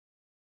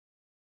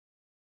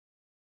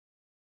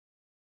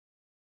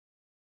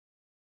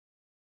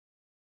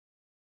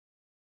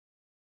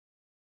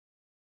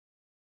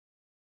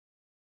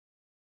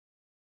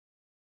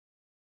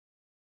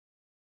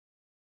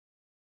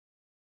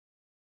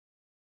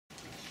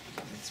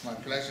It's my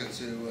pleasure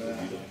to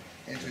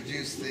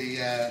introduce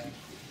the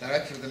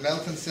director of the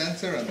Melton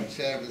Center and the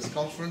chair of this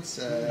conference,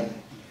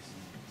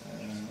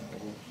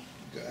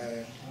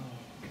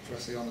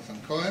 Professor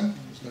Jonathan Cohen,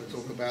 who's going to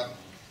talk about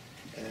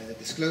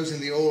disclosing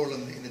the oral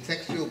in the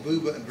textual,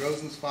 Buber and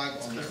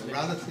Rosenzweig on the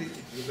orality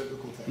of the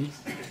biblical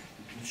text.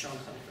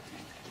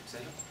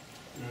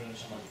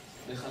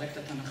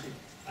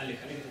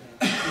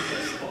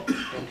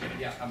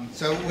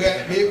 So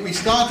we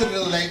started a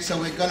little late, so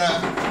we're going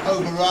to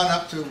overrun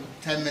up to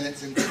 10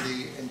 minutes into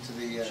the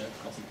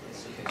coffee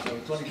break. So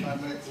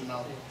 25 minutes, and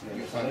I'll give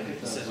you 5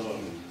 minutes.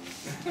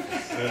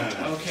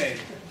 Okay.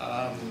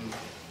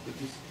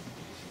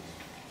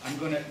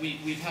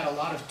 We've had a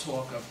lot of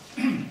talk of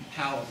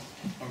how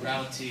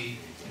orality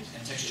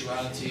and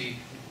textuality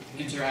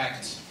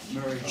interact,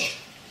 merge,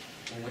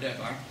 or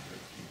whatever.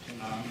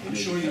 I'm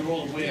sure you're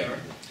all aware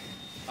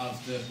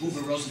of the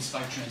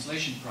Buber-Rosenzweig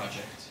translation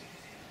project,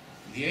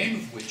 the aim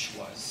of which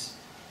was,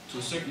 to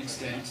a certain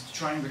extent, to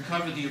try and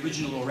recover the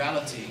original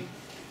orality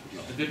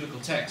of the biblical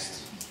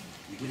text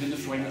within the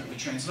framework of the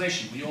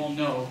translation. We all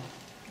know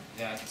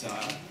that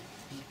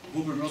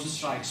Buber and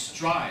Rosenzweig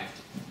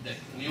strived,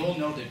 we all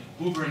know that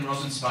Buber and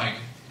Rosenzweig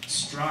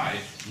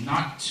strived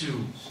not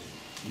to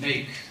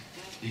make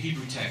the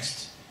Hebrew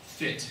text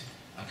fit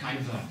a kind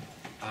of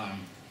a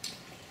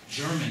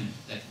German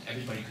that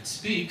everybody could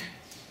speak.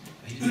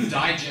 He didn't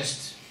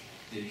digest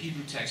the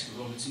Hebrew text with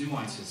all its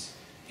nuances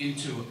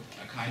into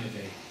a kind of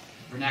a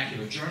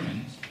vernacular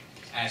German,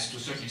 as to a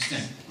certain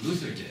extent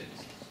Luther did,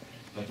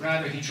 but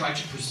rather he tried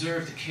to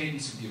preserve the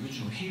cadence of the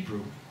original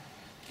Hebrew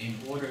in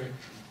order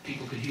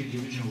people could hear the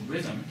original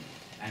rhythm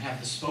and have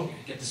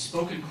get the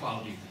spoken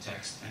quality of the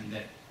text, and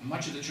that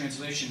much of the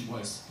translation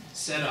was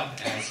set up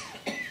as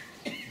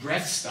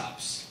breath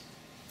stops.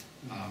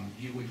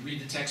 You would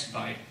read the text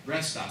by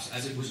breath stops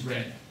as it was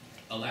read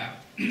aloud.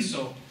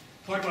 So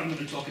part of what I'm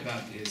going to talk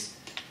about is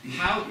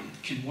how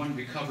can one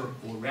recover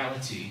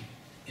orality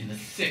in the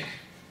thick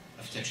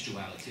of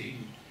textuality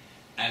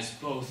as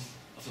both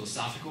a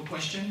philosophical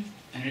question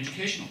and an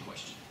educational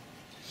question.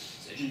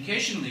 So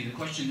educationally, the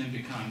question then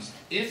becomes,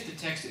 if the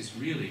text is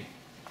really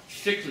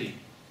thickly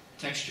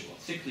textual,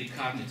 thickly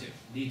cognitive,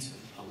 needs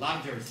a lot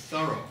of very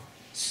thorough,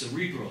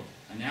 cerebral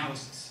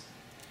analysis,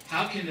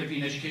 how can there be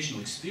an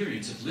educational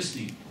experience of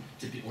listening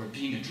to or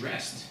being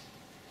addressed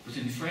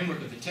within the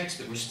framework of the text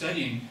that we're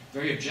studying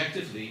very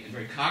objectively and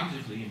very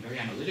cognitively and very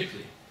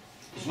analytically?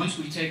 Because once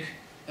we take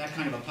that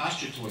kind of a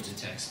posture towards the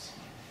text,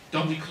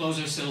 don't we close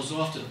ourselves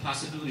off to the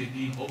possibility of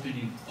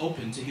being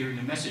open to hearing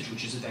a message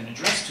which is then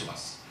addressed to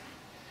us?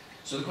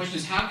 So the question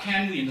is, how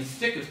can we, in the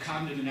thick of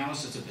cognitive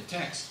analysis of the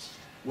text,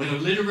 whether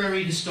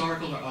literary,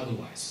 historical, or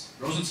otherwise —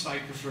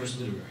 Rosenzweig prefers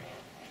literary,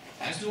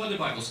 as do other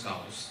Bible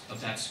scholars of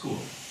that school,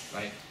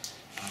 right?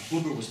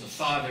 Buber was the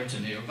father to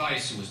Meir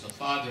Weiss, who was the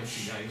father to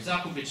Yair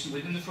Zakovich.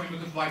 Within the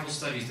framework of Bible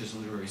studies, there's a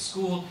literary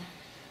school.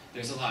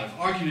 There's a lot of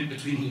argument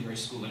between literary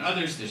school and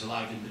others. There's a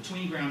lot of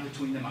in-between ground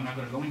between them. I'm not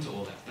going to go into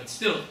all that. But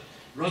still,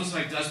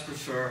 Rosenzweig does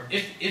prefer,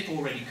 if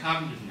already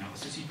cognitive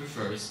analysis, he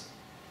prefers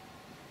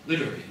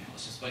literary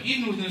analysis. But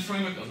even within the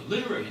framework of the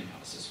literary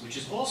analysis, which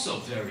is also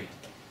very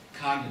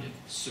cognitive,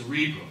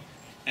 cerebral,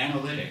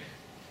 analytic,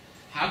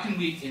 how can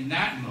we, in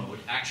that mode,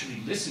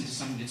 actually listen to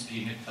something that's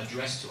being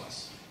addressed to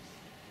us?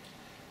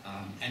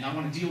 And I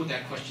want to deal with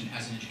that question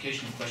as an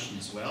educational question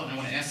as well. And I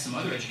want to ask some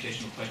other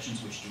educational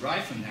questions which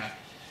derive from that,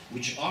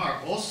 which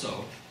are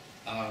also,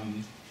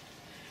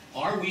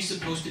 are we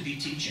supposed to be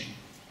teaching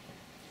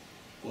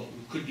what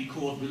could be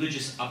called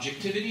religious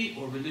objectivity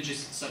or religious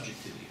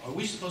subjectivity? Are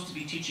we supposed to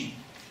be teaching,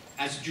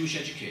 as Jewish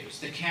educators,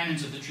 the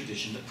canons of the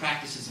tradition, the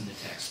practices in the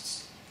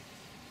texts?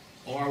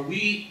 Or are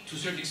we, to a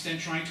certain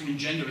extent, trying to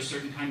engender a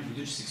certain kind of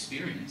religious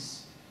experience?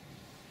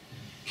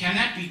 Can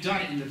that be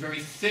done in the very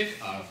thick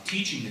of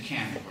teaching the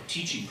canon or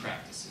teaching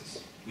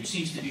practices, which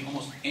seems to be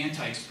almost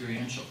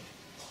anti-experiential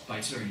by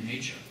its very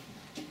nature?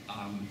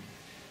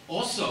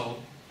 Also,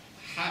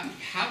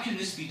 how can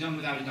this be done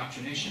without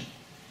indoctrination?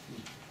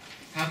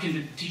 How can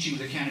the teaching of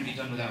the canon be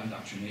done without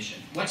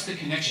indoctrination? What's the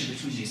connection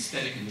between the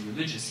aesthetic and the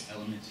religious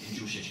element in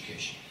Jewish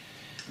education?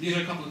 These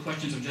are a couple of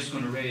questions I'm just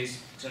going to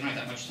raise, because I don't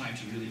have that much time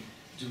to really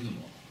do them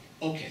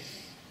all. Okay,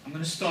 I'm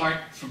going to start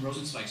from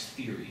Rosenzweig's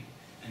theory,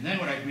 and then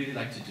what I'd really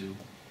like to do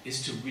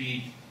is to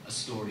read a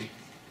story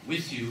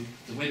with you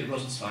the way that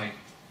Rosenzweig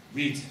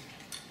reads it.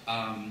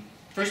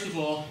 First of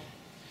all,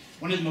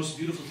 one of the most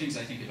beautiful things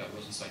I think about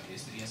Rosenzweig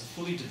is that he has a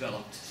fully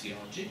developed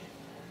theology,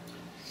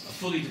 a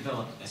fully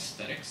developed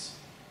aesthetics,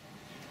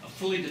 a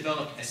fully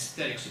developed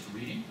aesthetics of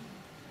reading,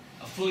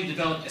 a fully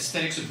developed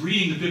aesthetics of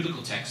reading the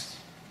biblical text,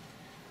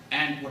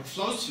 and what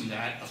flows from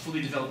that, a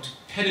fully developed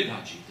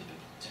pedagogy of the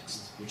biblical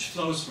text, which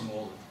flows from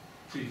all the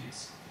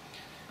previous.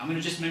 I'm going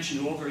to just mention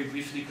it all very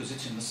briefly because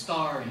it's in the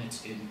Star and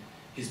it's in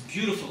his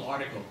beautiful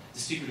article, The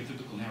Secret of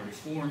Biblical Narrative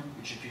Form,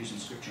 which appears in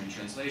Scripture and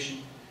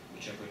Translation,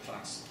 which Edward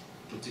Fox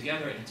put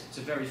together. And it's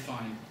a very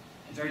fine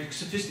and very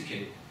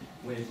sophisticated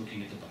way of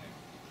looking at the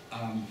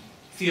Bible.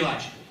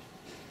 Theologically,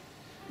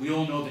 we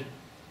all know that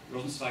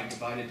Rosenzweig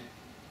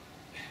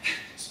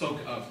spoke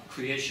of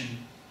creation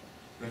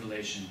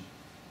revelation,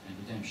 and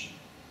redemption.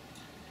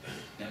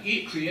 Now,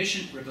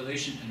 creation,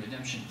 revelation, and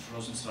redemption for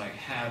Rosenzweig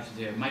have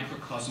their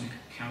microcosmic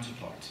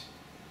counterpart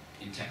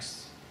in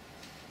texts.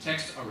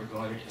 Texts are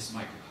regarded as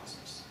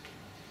microcosms.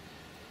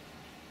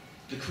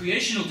 The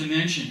creational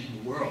dimension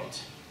in the world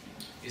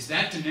is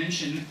that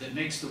dimension that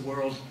makes the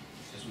world,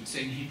 as we'd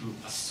say in Hebrew,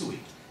 asui,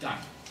 done.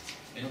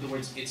 In other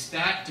words, it's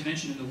that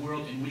dimension in the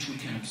world in which we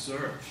can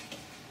observe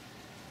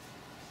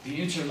the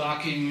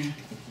interlocking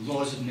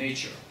laws of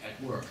nature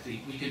at work.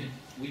 We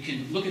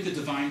can look at the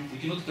divine, we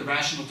can look at the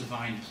rational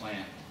divine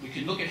plan. We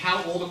can look at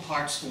how all the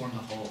parts form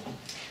the whole,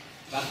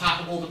 about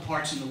how all the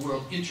parts in the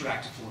world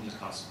interact to form the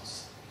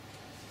cosmos.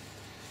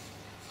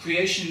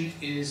 Creation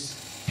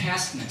is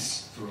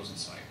pastness for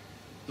Rosenzweig.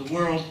 The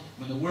world,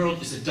 when the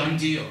world is a done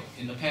deal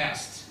in the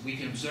past, we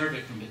can observe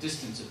it from a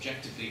distance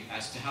objectively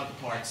as to how the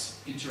parts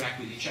interact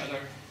with each other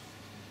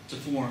to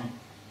form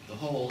the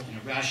whole in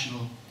a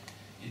rational,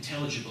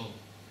 intelligible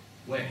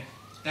way.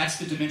 That's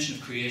the dimension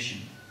of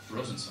creation for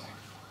Rosenzweig.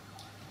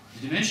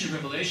 The dimension of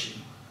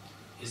revelation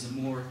is a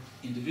more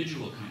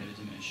individual kind of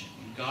a dimension.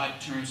 When God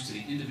turns to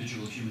the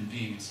individual human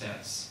being and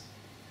says,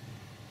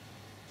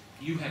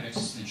 you have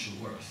existential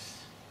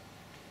worth.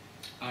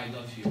 I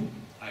love you.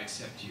 I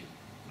accept you.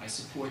 I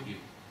support you.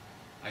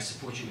 I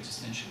support you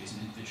existentially as an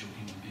individual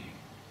human being.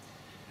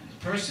 And the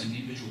person, the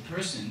individual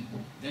person,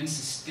 then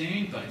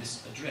sustained by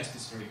this address,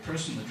 this very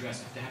personal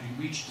address, after having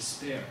reached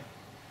despair,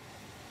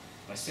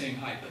 by saying,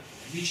 I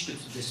reached the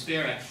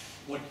despair at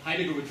what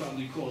Heidegger would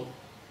probably call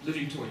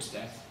living towards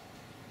death,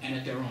 and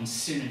at their own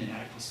sin and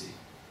inadequacy.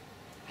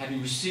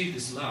 Having received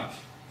this love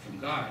from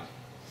God,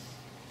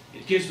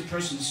 it gives the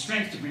person the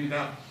strength to bring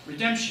about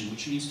redemption,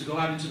 which means to go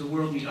out into the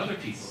world, meet other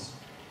people,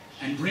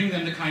 and bring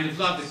them the kind of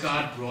love that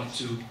God brought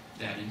to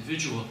that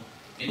individual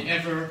in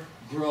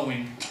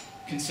ever-growing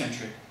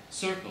concentric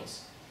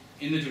circles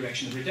in the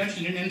direction of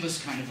redemption, an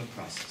endless kind of a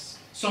process.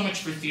 So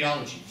much for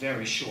theology,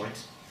 very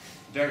short,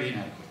 very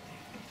inadequate.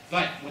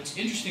 But what's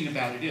interesting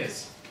about it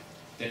is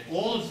that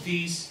all of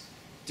these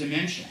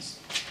dimensions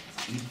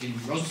in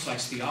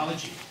Rosenzweig's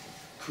theology,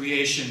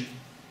 creation,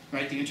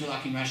 right, the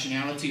interlocking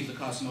rationality of the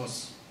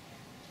cosmos,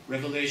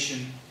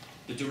 revelation,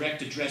 the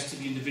direct address to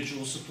the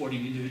individual,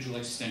 supporting the individual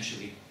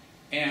existentially,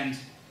 and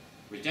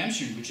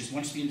redemption, which is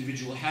once the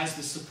individual has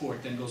the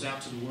support, then goes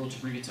out to the world to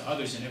bring it to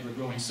others in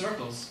ever-growing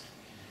circles,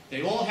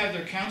 they all have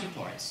their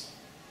counterparts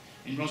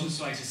in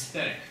Rosenzweig's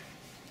aesthetic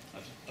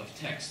of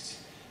texts.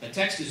 The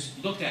text is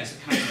looked at as a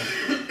kind of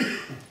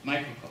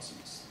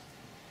microcosmos.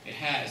 It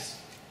has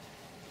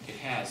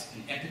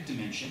an epic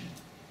dimension,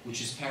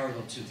 which is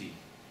parallel to the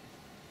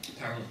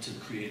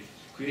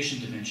creation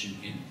dimension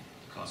in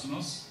the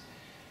cosmos.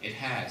 It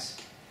has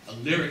a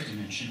lyric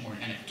dimension or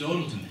an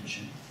anecdotal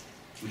dimension,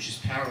 which is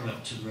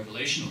parallel to the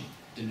revelational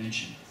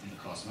dimension in the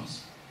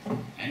cosmos.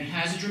 And it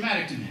has a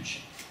dramatic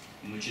dimension,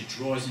 in which it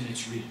draws in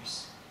its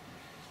readers.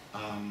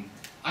 I'm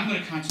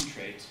going to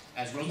concentrate,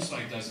 as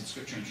Rosenzweig does in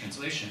Scripture and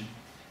Translation,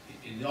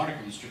 in the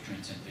article in Scripture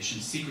and Translation,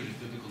 The Secret of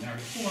Biblical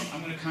Narrative Form,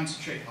 I'm going to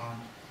concentrate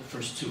on the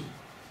first two,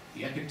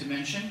 the epic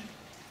dimension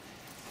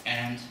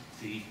and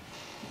the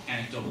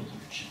anecdotal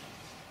dimension.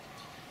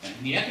 And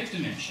in the epic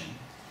dimension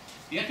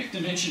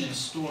in a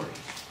story,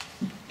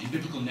 in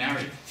biblical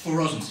narrative, for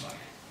Rosenzweig,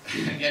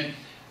 again,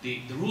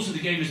 the rules of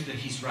the game is that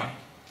he's right.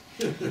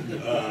 And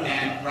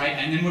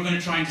then we're going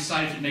to try and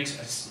decide if it makes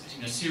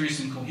a serious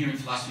and coherent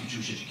philosophy of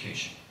Jewish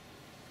education.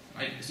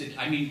 Right?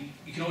 I mean,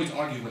 you can always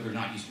argue whether or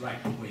not he's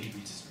right the way he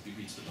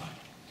reads the Bible.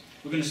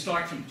 We're going to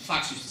start from,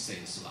 Fox used to say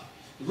this a lot.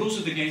 The rules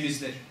of the game is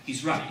that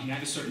he's right. You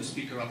have a certain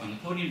speaker up on the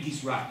podium,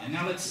 he's right. And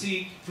now let's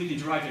see if we can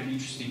derive any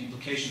interesting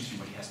implications from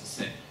what he has to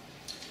say.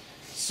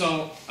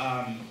 So,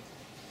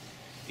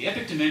 the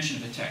epic dimension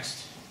of the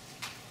text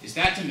is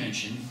that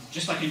dimension,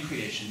 just like in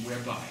creation,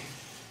 whereby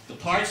the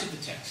parts of the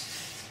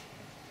text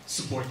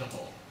support the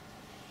whole.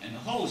 And the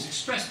whole is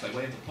expressed by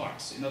way of the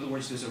parts. In other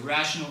words, there's a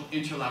rational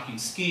interlocking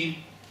scheme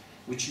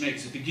which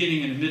makes a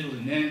beginning and a middle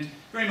and an end,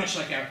 very much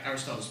like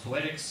Aristotle's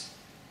Poetics.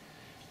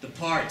 The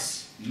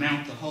parts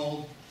mount the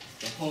whole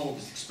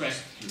is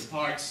expressed through the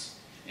parts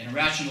in a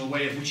rational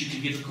way of which you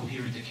can give a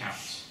coherent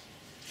account.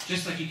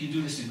 Just like you can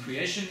do this in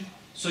creation,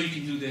 so you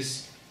can do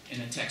this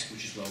in a text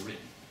which is well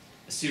written,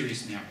 a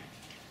serious narrative,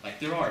 like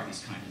there are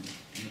these kind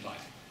in the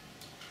Bible.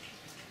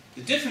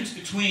 The difference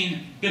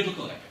between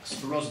biblical epics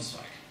for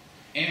Rosenzweig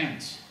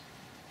and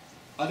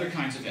other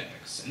kinds of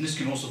epics, and this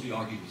can also be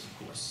argued with,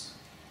 of course,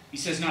 he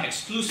says not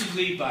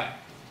exclusively, but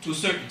to a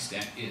certain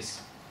extent,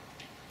 is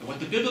that what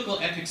the biblical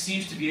epic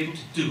seems to be able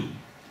to do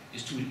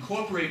is to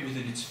incorporate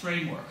within its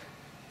framework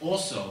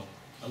also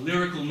a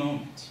lyrical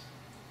moment,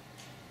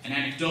 an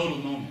anecdotal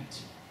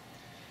moment.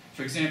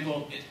 For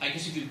example, I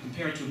guess if you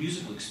compare it to a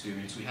musical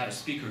experience, we had a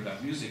speaker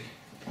about music.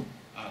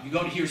 You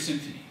go to hear a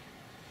symphony.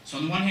 So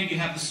on the one hand, you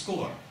have the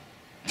score,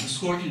 and the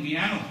score can be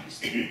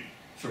analyzed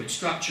for its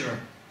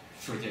structure,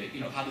 for the,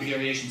 how the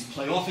variations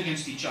play off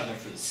against each other,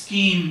 for the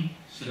scheme,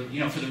 for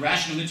the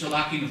rational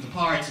interlocking of the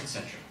parts,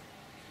 etc.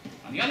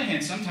 On the other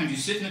hand, sometimes you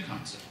sit in a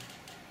concert,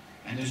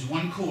 and there's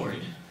one chord,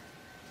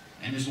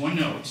 and there's one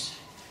note,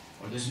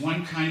 or there's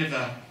one kind of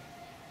a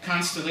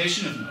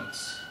constellation of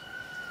notes,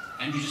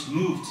 and you just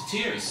move to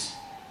tears.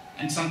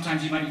 And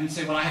sometimes you might even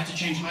say, well, I have to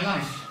change my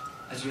life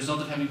as a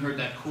result of having heard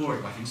that chord,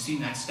 or having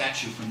seen that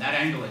statue from that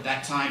angle at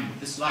that time with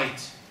this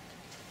light.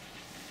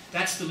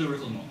 That's the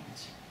lyrical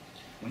moment.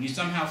 When you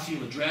somehow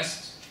feel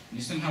addressed, when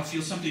you somehow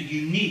feel something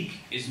unique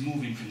is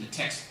moving from the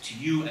text to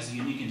you as a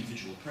unique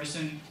individual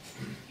person,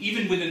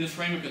 even within the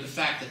framework of the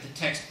fact that the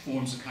text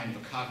forms a kind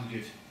of a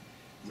cognitive,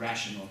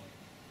 rational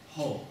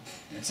whole.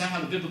 And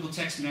somehow the biblical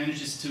text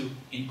manages to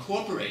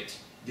incorporate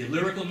the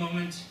lyrical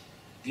moment,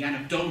 the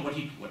anecdotal,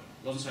 what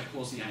Rosenzweig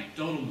calls the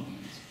anecdotal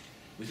moment,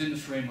 within the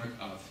framework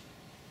of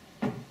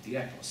the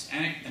epos.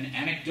 An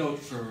anecdote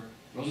for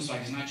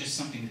Rosenzweig is not just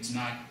something that's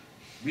not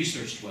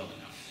researched well enough.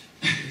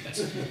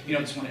 That's,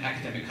 that's one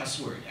academic cuss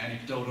word.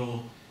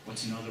 Anecdotal,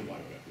 what's another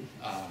one?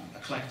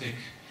 Eclectic,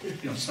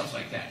 stuff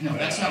like that. No,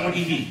 that's not what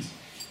he means.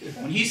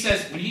 When he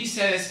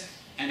says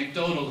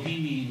anecdotal,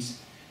 he means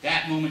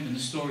that moment in the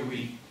story where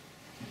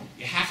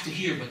you have to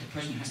hear what the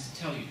person has to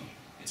tell you.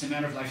 It's a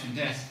matter of life and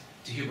death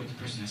to hear what the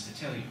person has to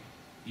tell you.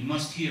 You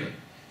must hear it.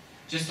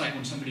 Just like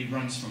when somebody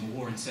runs from a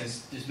war and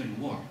says, there's been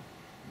a war,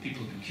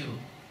 people have been killed.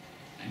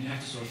 And you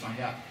have to sort of find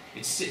out,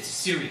 it's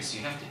serious,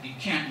 you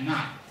can't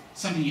not,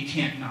 something you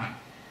can't not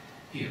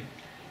hear.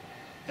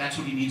 That's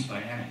what he means by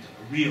an anecdote,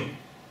 a real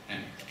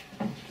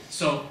anecdote.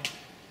 So,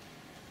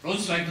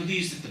 Rosenzweig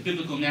believes that the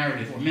biblical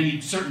narrative, or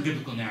certain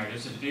biblical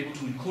narratives, have been able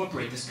to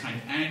incorporate this kind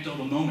of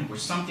anecdotal moment where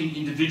something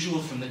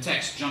individual from the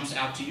text jumps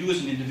out to you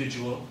as an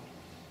individual,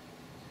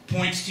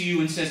 points to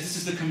you and says, this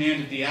is the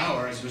command of the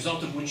hour, as a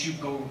result of which you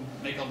go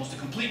make almost a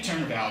complete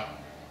turnabout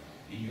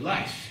in your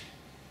life,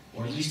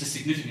 or at least a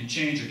significant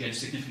change, or get a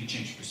significantly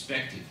changed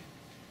perspective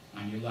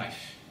on your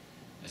life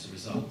as a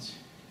result.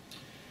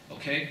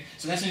 Okay?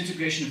 So that's an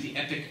integration of the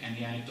epic and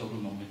the anecdotal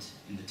moment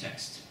in the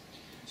text.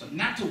 So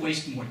not to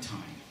waste more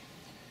time,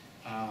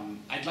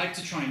 I'd like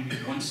to try and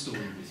read one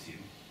story with you.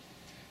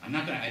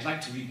 I'd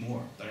like to read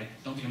more, but I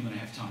don't think I'm going to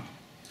have time.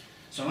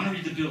 So I want to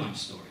read the Bilam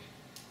story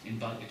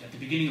at the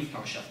beginning of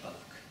Parashat Balak.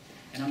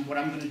 And what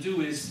I'm going to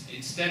do is,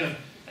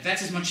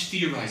 that's as much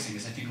theorizing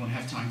as I think I'm going to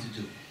have time to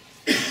do.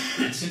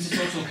 And since it's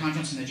also a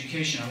conference in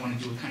education, I want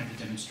to do a kind of a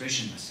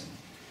demonstration lesson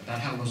about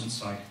how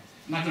Rosenzweig,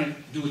 I'm not going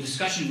to do a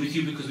discussion with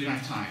you because we don't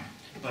have time,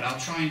 but I'll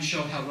try and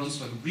show how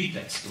Rosenzweig would read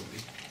that story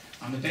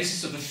on the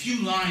basis of a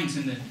few lines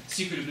in the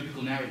Secret of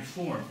Biblical Narrative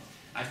form.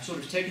 I've sort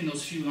of taken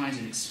those few lines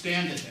and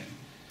expanded them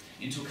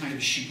into a kind of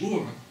a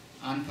shiur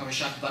on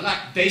Parashat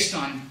Balak based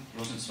on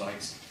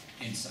Rosenzweig's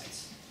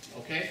insights.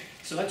 Okay?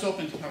 So let's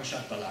open to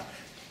Parashat Balak.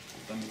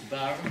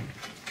 Bamidbar.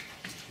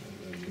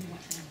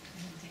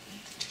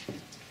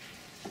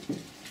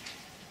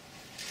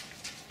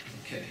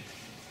 Okay.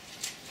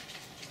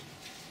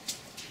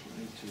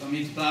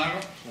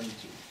 Bamidbar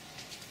 22.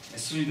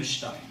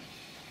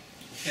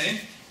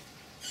 Okay?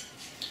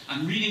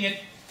 I'm reading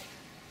it.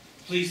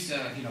 Please,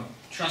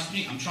 trust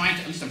me. I'm trying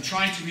to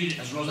read it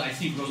as I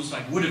think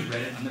Rosenzweig would have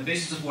read it on the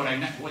basis of what I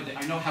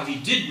know how he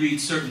did read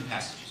certain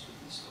passages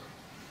within the story.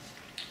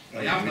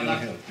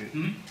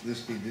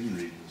 This he didn't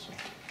read this one.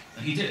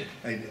 He did.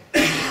 I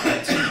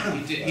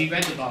did. He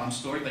read the Balaam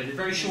story, but it's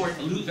very short,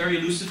 very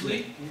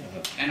elusively,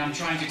 and I'm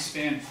trying to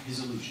expand his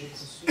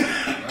allusions.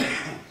 Right?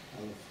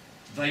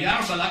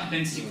 Vayar Balak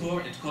ben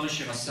Zippor et kol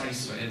asher asa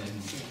Yisrael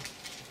anu.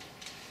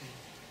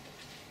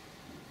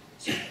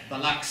 So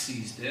Balak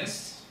sees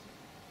this.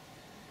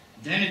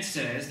 Then it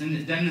says,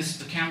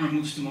 the camera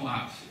moves to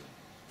Moab.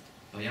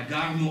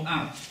 Vayagar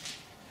Moab.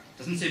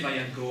 Doesn't say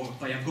Vayagor,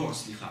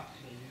 slicha.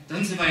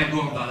 Doesn't say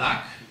Vayagor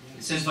Balak.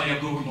 It says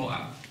Vayagor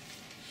Moab.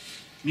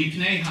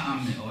 מפני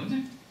העם מאוד,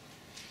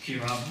 כי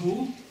רב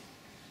הוא,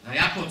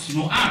 ויפוץ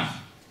מואב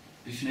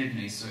בפני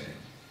בני ישראל.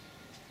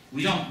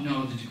 We don't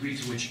know the degree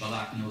to which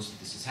Balak knows that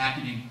this is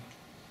happening.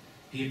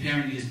 He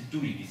apparently isn't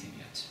doing anything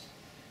yet.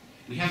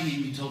 We haven't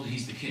even been told that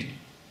he's the king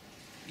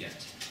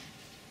yet.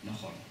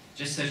 Nachon.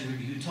 Just says we've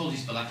been told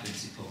he's Balak ben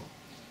Zippor.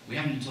 We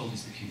haven't been told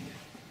he's the king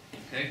yet.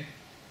 Okay?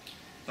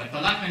 But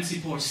Balak ben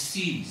Zippor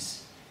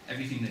sees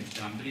everything they've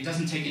done, but he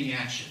doesn't take any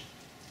action.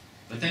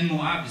 But then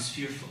Moab is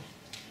fearful.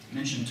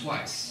 Mentioned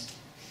twice.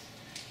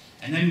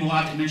 And then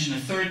Moab mentioned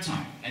a third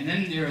time. And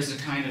then there is a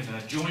kind of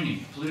a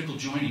political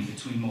joining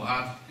between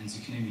Moab and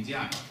Ziknei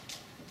Midian.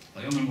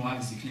 ויאמר מואב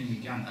וזקני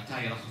מדיין,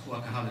 עתה ירחכו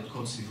הקהל את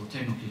כל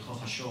סביבותינו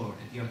כלכוך השור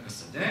את ירק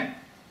השדה.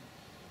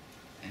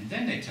 And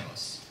then they tell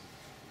us,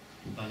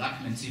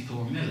 Balak ben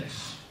Zippor melech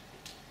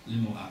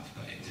leMoab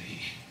ba'et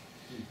ההיא.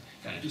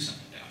 Got to do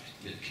something about it.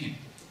 You're the king.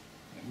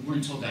 We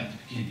weren't told that at the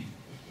beginning.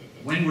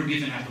 When we're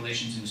given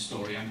appellations in the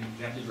story, I mean,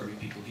 we have literary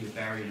people here,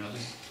 Barry and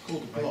others.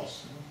 Called the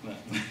boss.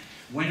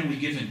 When are we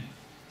given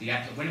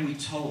when are we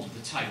told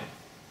the title,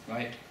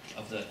 right,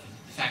 of the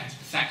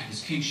fact of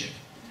his kingship?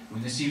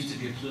 When there seems to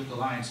be a political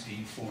alliance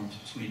being formed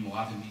between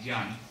Moab and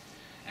Midian,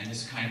 and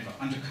there's a kind of an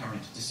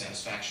undercurrent of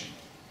dissatisfaction.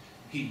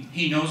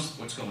 He knows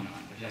what's going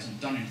on, but he hasn't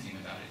done anything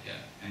about it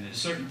yet. And at a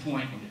certain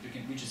point, when it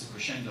reaches a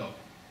crescendo,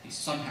 he's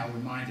somehow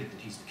reminded that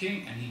he's the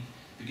king, and he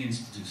begins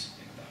to do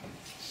something about it.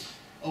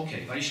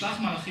 Okay, וישלח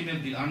מלאכים אל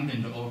בלעם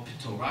בן באור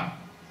פטורה,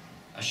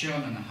 אשר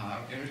על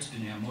הנהר, ארץ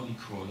בני עמו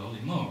לקרוא לו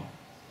לאמור.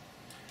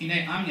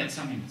 הנה עם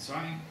יצא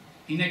ממצרים,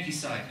 הנה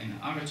כיסה את עין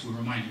הארץ, we're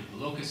reminded of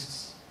the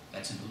locusts,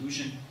 that's an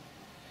illusion.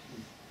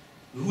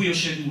 והוא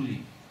יושב מולי,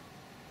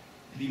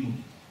 לי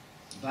מולי.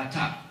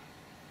 ואתה,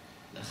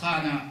 לך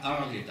אנא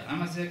ארע לי את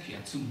העם הזה, כי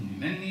עצום הוא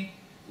ממני,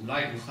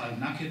 אולי אוכל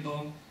נקה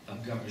בו,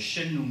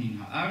 וגרשנו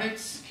מן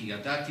הארץ, כי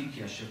ידעתי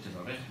כי אשר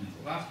תברך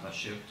מבורך,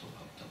 ואשר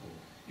תאהבתו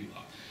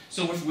יואב.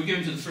 So we're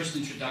given to the first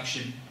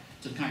introduction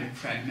to the kind of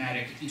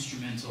pragmatic,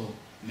 instrumental,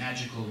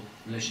 magical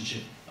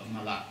relationship of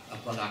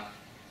Balak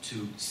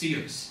to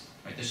seers.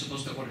 Right? They're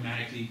supposed to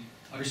automatically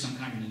utter some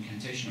kind of an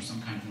incantation or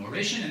some kind of an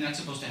oration, and that's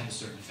supposed to have a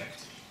certain effect.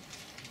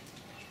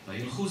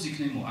 וילכו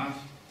זקני מואב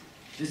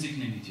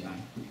וזקני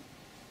מדיין,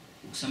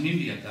 וקסמים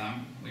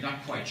בידם. We're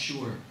not quite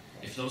sure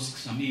if those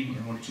ksamim are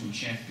in order to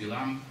enchant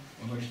Bilam,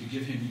 or in order to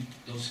give him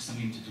those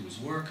ksamim to do his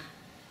work.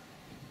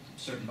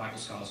 Certain Bible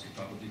scholars could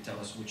probably tell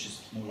us which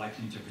is more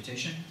likely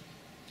interpretation.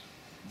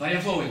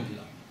 ויבואו אל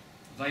בלעם,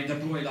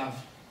 וידברו אליו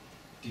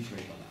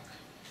דברי בלק.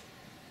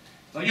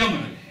 ויאמר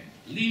אליהם,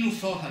 לינו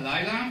פה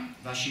הלילה,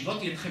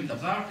 והשיבותי אתכם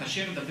דבר,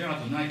 כאשר ידבר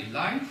אדוני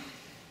אליי,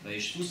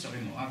 וישבו שרי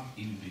מואב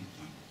עם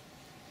בלעם.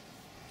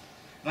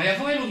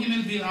 ויבוא אלוהים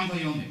אל בלעם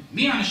ויאמר,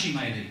 מי האנשים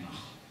האלה עמך?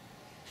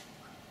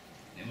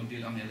 אמר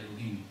בלעם אל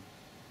אלוהים,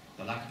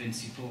 בלק בן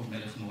ציפור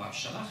מלך מואב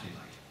שלח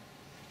אליי.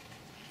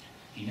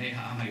 הנה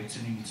העם היוצא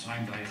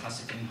ממצרים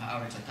ויחס את עין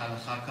הארץ, אתה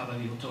לך קרא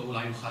לי אותו,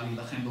 אולי יוכל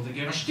להילחם בו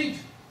וגירשתיו.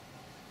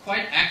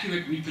 Quite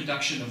accurate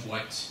reproduction of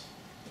what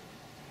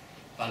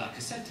Balak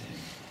has said to him.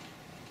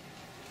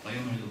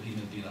 ויאמר אלוהים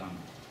אל בלעם,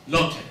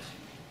 לא תלך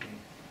עמהם.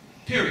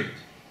 Period.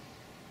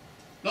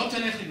 לא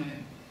תלך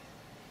עמהם.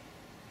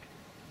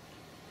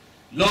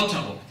 לא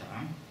תהרוג את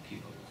העם, כי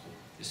ברוך הוא.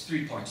 There's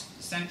three parts to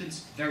the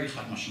sentence, very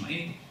חד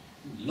משמעי.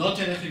 לא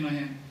תלך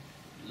עמהם,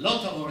 לא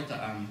תהרוג את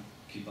העם,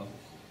 כי ברוך הוא.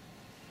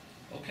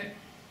 אוקיי?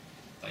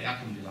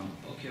 ויקום בלעם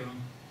בבוקר,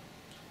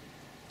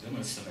 ויאמר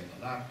אל שרי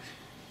בלק,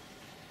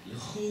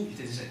 לכו,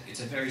 it's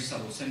a very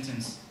subtle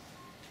sentence,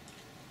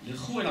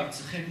 לכו אל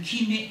ארצכם,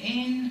 כי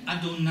מאין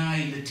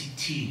אדוני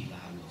לתיתי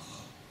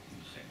להלוך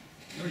עמכם.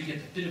 You already get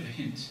a bit of a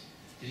hint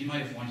that he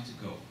might have wanted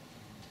to go.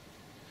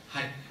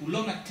 הוא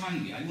לא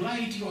נתן לי, אולי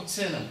הייתי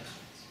רוצה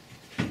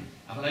ללכת,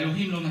 אבל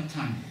האלוהים לא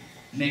נתן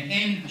לי.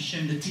 מאין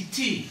השם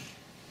לתיתי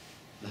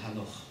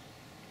להלוך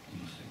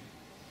עמכם.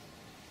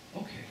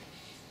 Okay.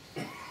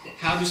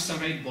 How do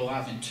שרי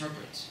מואב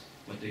interpret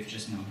what they've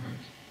just now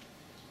heard?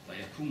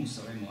 ויקומו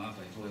שרי מואב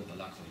ויבואו אל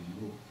בלק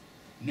ויאמרו,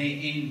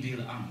 מאין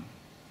בלעם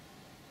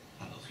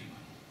הלוך עמנו.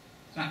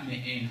 It's not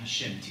מאין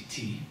השם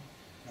תיתי.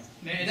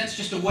 That's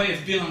just a way of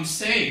Bilam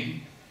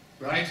saying,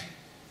 right?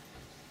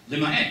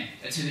 Lema'en.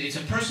 It's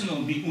a personal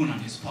mi'un on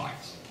his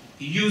part.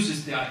 He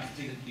uses the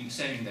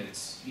saying that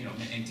it's, you know,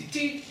 me'en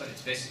titi, but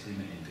it's basically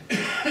me'en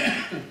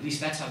Bilam. At least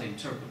that's how they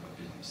interpret what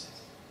Bilam says.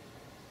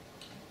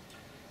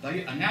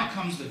 And now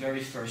comes the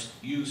very first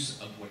use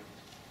of what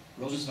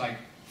Rosenzweig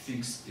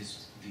thinks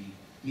is the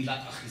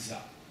milat achiza,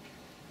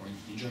 or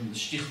in German the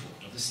stichwort,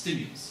 or the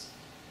stimulus.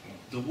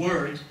 The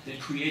word that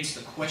creates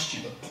the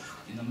question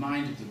in the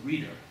mind of the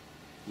reader,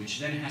 which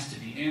then has to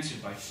be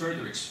answered by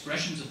further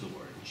expressions of the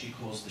word, which he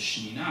calls the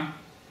shnina,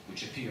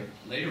 which appear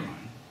later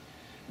on,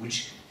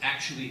 which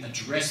actually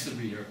address the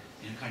reader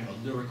in a kind of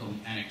a lyrical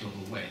and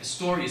anecdotal way. The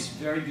story is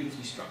very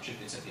beautifully structured.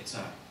 It's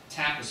a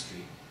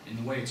tapestry in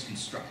the way it's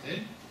constructed.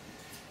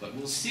 But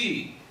we'll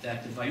see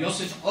that the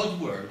Vayosef Od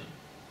word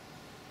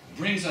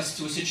brings us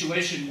to a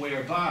situation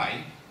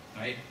whereby,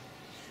 right,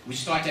 we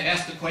start to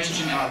ask the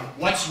question of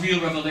what's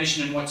real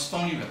revelation and what's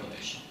phony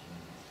revelation.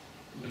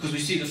 Because we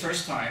see the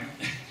first time,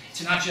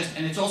 it's not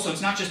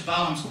just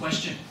Balaam's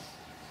question.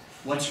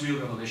 What's real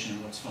revelation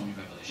and what's phony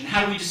revelation?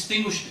 How do we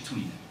distinguish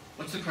between them?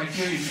 What's the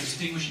criterion for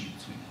distinguishing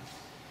between them?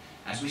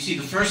 As we see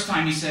the first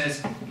time he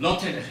says, Lo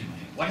telech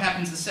imahim. What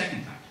happens the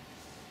second time?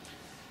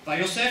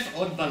 Vayosef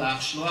od balach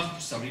shloach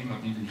sarim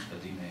rabnim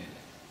v'nichtadim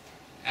me'ele.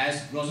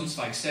 As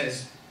Rosenzweig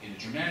says in a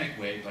Germanic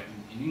way, but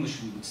in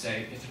English we would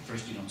say, if at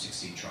first you don't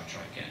succeed, try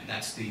again.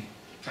 That's the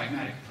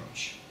pragmatic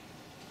approach.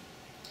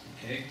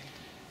 Okay?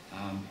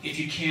 If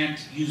you can't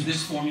use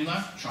this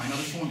formula, try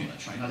another formula.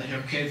 Try another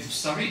herkev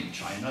sarim.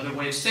 Try another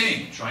way of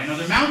saying it. Try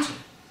another mountain.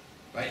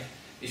 Right?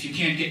 If you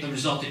can't get the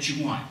result that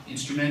you want,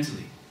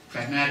 instrumentally,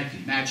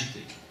 pragmatically,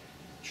 magically,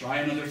 try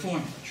another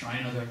formula. Try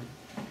another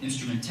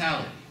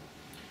instrumentality.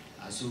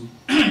 So,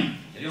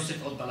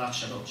 Yosef od balach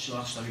shloach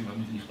sarim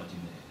rabnim v'nichtadim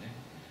me'ele.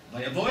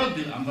 ויבוא אל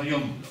בלעם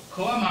ויאמר לו,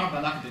 כה אמר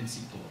בלק בן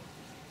ציפור,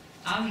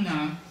 אל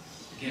נא,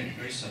 again,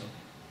 very subtle,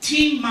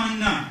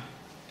 תימנע,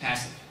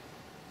 passive.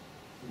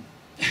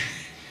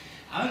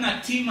 אל נא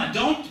תימנע,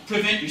 don't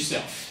prevent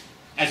yourself,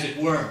 as it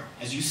were,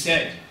 as you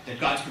said, that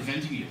God's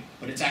preventing you,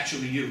 but it's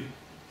actually you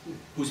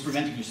who's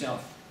preventing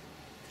yourself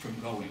from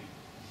going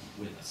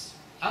with us.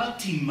 אל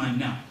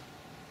תימנע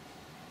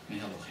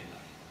מהלוך אליי,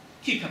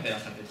 כי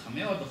קבלך ביתך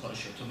מאוד בכל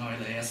אשר תאמר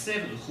אלי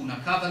יעשה, ולכו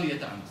נקבה לי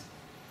את העם הזה.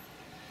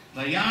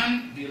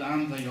 Vayan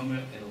Bilam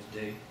Vayomer El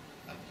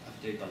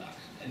Avdei Balak.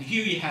 And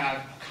here you have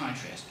a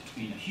contrast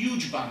between a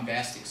huge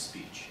bombastic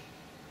speech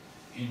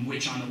in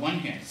which, on the one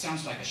hand, it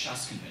sounds like a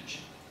Shas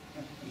convention.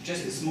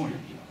 Just this morning,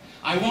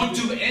 I won't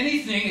do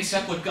anything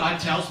except what God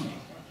tells me.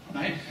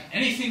 Right?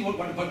 Anything what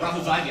Rav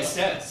Ovadia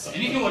says,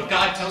 anything what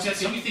God tells you,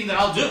 that's the only thing that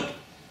I'll do.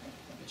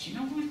 But you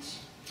know what?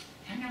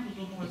 Hang out a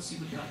little more and see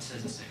what God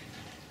says a second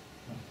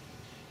time.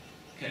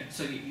 Okay,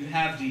 so you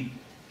have the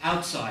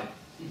outside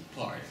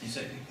part. He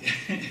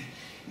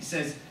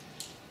says,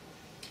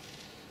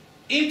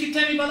 אם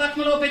תיתן לי בלק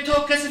מלוא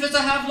ביתו כסף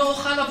וזהב לא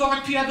אוכל לעבור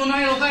את פי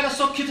אדוני אלוהי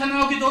לעשות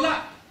קטנה או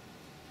גדולה.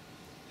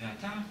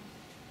 ואתה,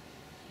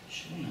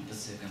 שמונה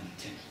בזה גם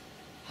אתם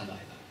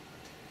הלילה.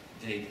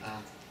 וידע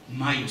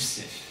מה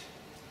יוסף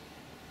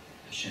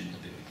השם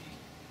מדבר איתי.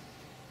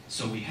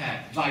 So we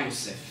had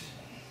Vayosef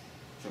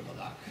for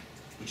Balak,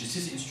 which is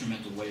his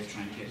instrumental way of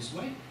trying to get his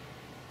way.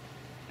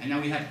 And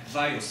now we had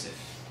Vayosef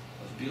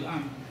of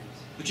Bilam,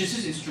 which is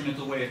his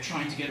instrumental way of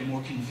trying to get a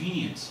more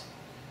convenient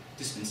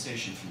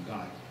dispensation from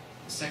God.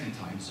 The second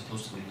time, as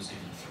opposed to what he was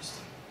given the first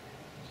time.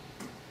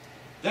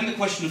 Then the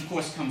question, of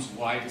course, comes,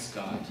 why does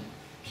God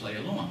play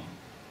along?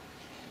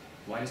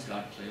 Why does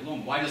God play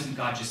along? Why doesn't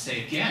God just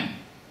say again,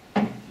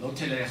 Lo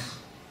telech,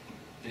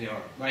 they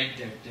are right,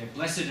 they're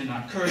blessed and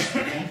not cursed,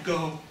 they won't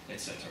go,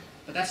 etc.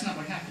 But that's not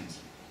what happens.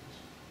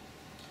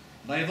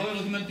 ויבוא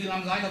אלוהים את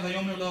בלעם לילה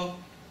ויאמר לו,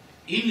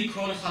 אם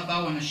לקרוא לך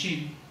באו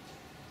אנשים,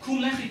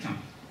 קום לך איתם.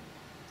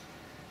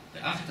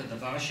 ואך את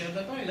הדבר אשר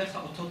דבר אליך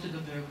אותו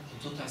תדבר,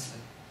 אותו תעשה.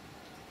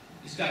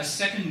 He's got a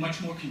second, much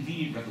more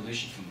convenient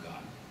revelation from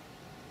God,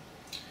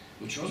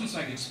 which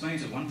Rosenzweig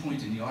explains at one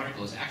point in the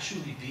article as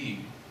actually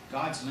being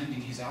God's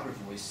lending his outer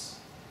voice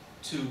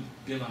to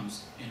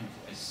Bilam's inner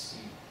voice.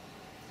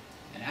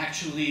 And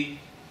actually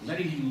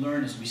letting him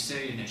learn, as we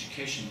say in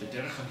education, the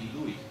derech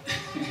hagilui,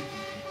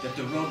 that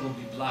the road will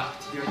be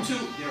blocked. There are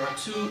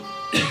two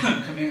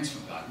commands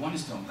from God. One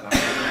is don't go,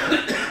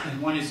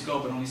 and one is go,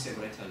 but only say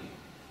what I tell you.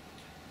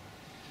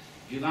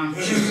 Bilam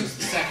chooses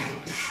the second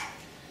one.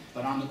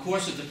 But on the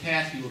course of the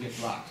path, you will get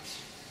blocked.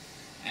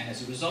 And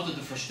as a result of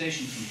the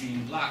frustration from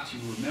being blocked,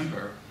 you will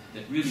remember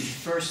that really the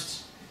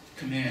first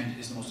command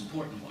is the most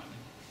important one.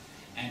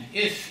 And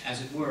if, as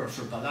it were,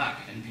 for Balak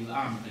and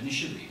Bilam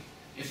initially,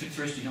 if at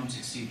first you don't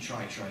succeed,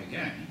 try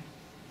again,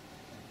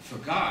 for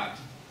God,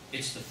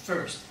 it's the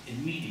first,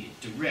 immediate,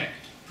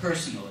 direct,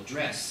 personal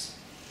address,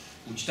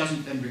 which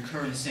doesn't then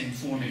recur in the same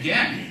form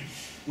again,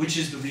 which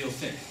is the real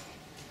thing.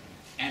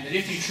 And that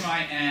if you try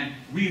and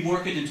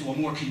rework it into a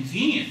more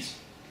convenient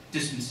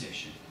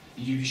dispensation,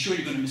 you'll be sure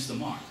you're going to miss the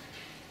mark.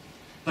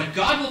 But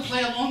God will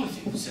play along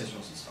with you, says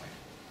Rosenzweig.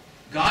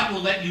 God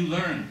will let you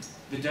learn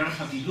the derech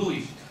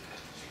hagilui,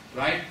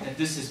 right? That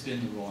this has been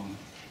the wrong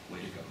way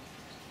to go.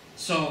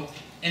 So,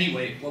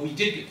 anyway, what we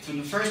did from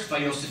the first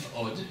Vayosef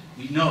Od,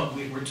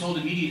 we're told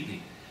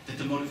immediately that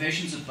the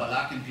motivations of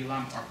Balak and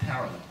Bilam are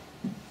parallel.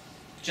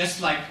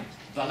 Just like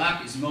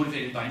Balak is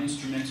motivated by an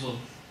instrumental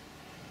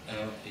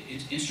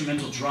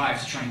drive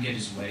to try and get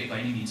his way by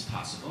any means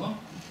possible,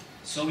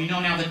 so we know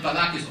now that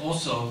Balak is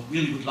also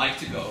really would like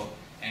to go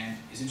and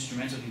is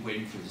instrumentally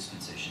waiting for a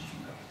dispensation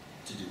from God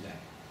to do that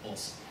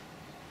also.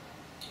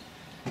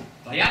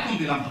 ויקום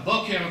בלעם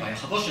בבוקר,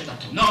 ויחבוש את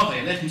אתונו,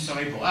 וילך עם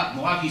שרי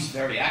Moab. He's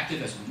very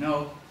active, as we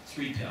know,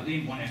 3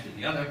 פעלים, one after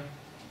the other.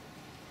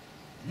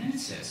 And then it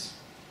says,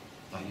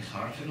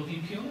 ויחרף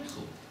אלוהים כי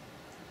הולכו.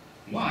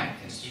 Why?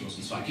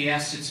 He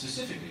asks it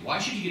specifically. Why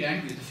should he get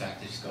angry at the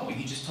fact that he's going?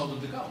 He just told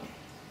him to go.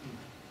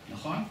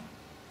 Nachon?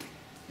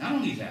 Not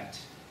only that,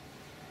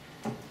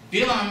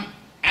 Bilam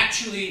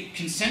actually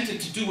consented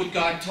to do what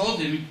God told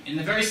him in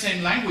the very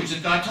same language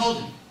that God told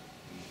him.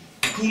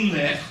 Kum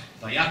lech,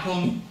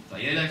 vayakom,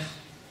 vayelech.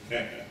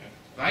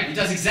 Right? He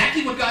does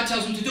exactly what God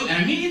tells him to do.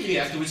 And immediately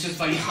afterwards says,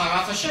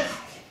 Vayicharaf Hashem.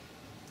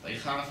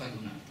 Vayicharaf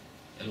Adonai.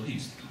 Elohim,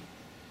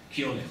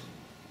 ki olech.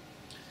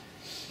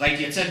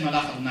 ויתייצב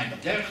מלאך אדוני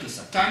בדרך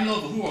לסתם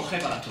לו, והוא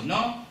רוכב על אתונו,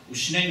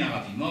 ושני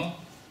נעריו עמו.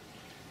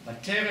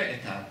 ותרא את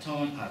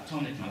האתון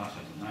את מלאך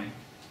אדוני,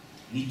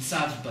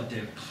 ניצב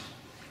בדרך,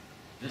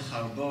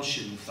 וחרבו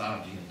שלופה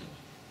בידו.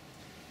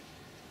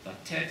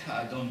 ותת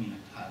האתון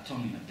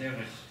מן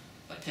הדרך,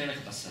 ותלך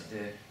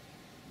בשדה,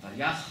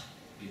 ויך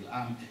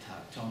בלעם את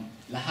האתון,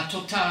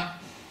 להטותה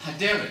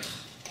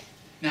הדרך.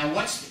 Now,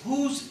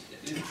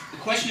 the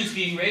question is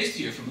being raised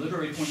here from a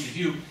literary point of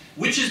view,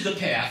 which is the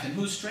path and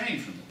who's straying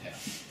from the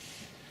path?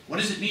 What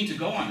does it mean to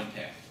go on the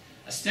path?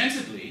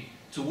 Ostensibly,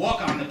 to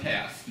walk on the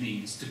path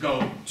means to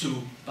go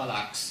to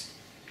Balak's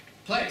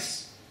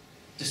place,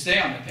 to stay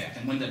on the path.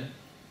 And when the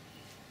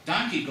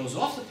donkey goes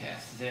off the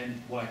path,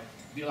 then what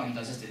Bilam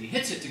does is that he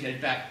hits it to get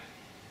it back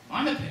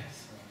on the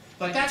path.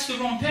 But that's the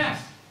wrong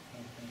path.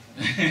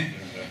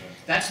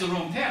 That's the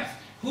wrong path.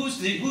 Who's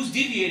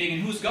deviating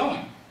and who's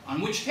going? On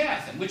which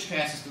path? And which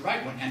path is the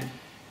right one? And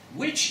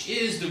which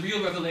is the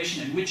real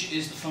revelation and which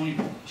is the phony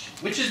revelation?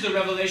 Which is the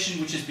revelation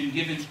which has been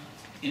given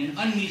in an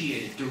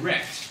unmediated,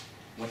 direct,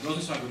 what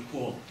Rosenzweig would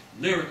call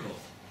lyrical,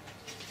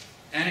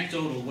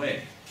 anecdotal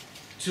way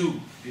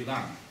to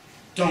Bilam?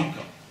 Don't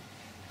go.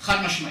 Chad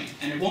mashma'it.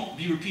 And it won't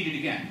be repeated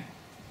again.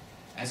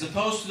 As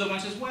opposed to the one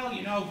who says, well,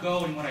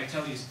 go and what I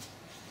tell you is,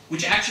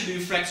 which actually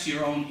reflects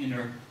your own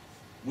inner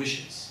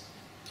wishes.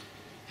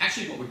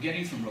 Actually, what we're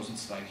getting from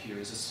Rosenzweig here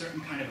is a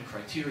certain kind of a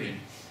criterion,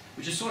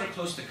 which is sort of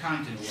close to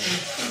Kant in a way.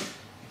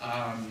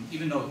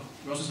 Even though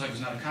Rosenzweig was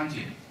not a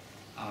Kantian,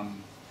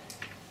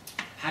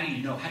 how do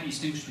you know? How do you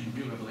distinguish between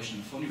real revelation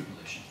and phony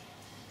revelation?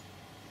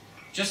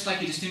 Just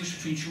like you distinguish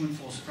between true and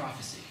false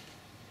prophecy.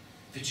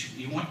 If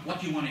you want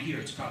what you want to hear,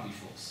 it's probably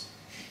false.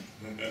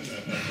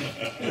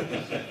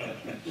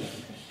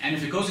 And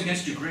if it goes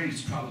against your grain,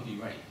 it's probably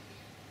right.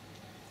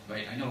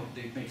 Right? I know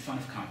they've made fun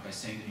of Kant by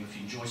saying that if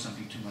you enjoy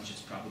something too much,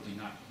 it's probably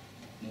not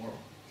moral.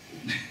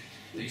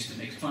 They used to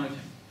make fun of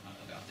him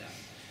about that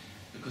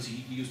because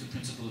he used the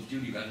principle of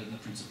duty rather than the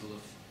principle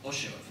of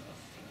osher,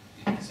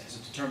 as a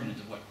determinant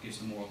of what gives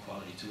the moral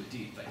quality to a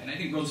deed. And I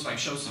think Rosenzweig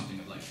shows something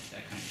of like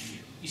that kind of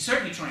view. He's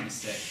certainly trying to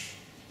say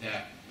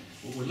that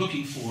what we're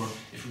looking for,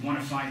 if we want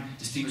to find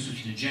distinguish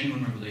between a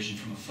genuine revelation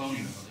from a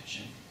phony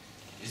revelation,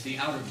 is the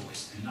outer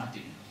voice and not the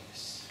inner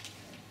voice.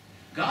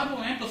 God will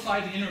amplify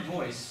the inner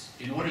voice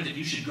in order that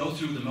you should go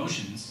through the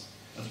motions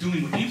of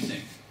doing what you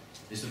think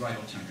is the right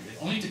alternative,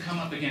 only to come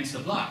up against a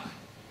block,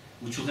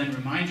 which will then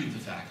remind you of the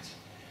fact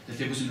that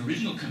there was an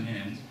original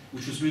command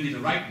which was really the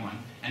right one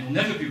and will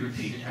never be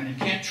repeated, and you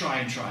can't try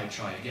and try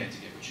again to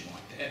get what you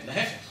want.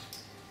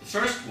 The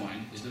first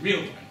one is the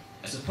real one,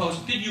 as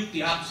opposed to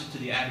the opposite to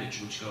the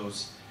adage which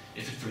goes,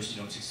 if at first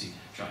you don't succeed,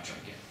 try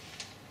again.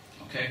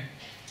 Okay?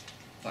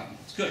 Fine,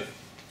 it's good.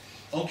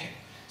 Okay,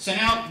 so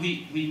now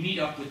we meet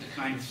up with the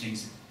kind of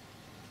things that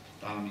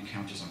Balaam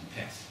encounters on the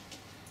path.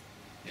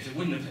 If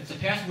the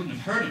path wouldn't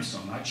have hurt him so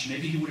much,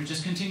 maybe he would have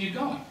just continued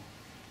going.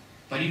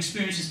 But he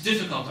experiences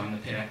difficulties on the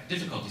path that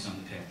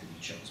he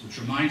chose, which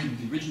remind him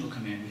of the original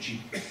command, which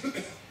he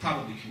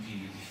probably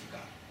conveniently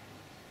forgot.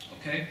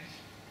 Okay?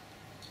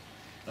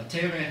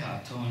 ותרא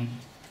האתון,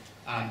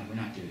 we're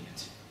not there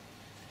yet.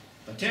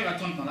 ותרא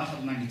האתון מלאך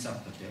אדוני ניצב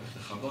בדרך,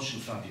 וחרבו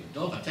שלופה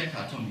בידו, ותק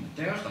האתון מן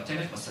הדרך,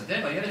 ותלך בשדה,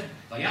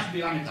 ויך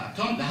בלעם את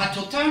האתון,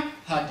 והטותה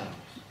הדרך.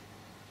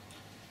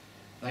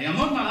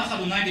 ויעמוד מלאך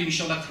אדוני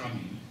במשעול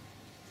הכרמים,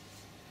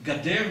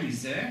 גדר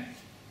מזה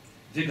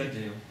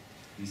וגדר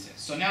מזה.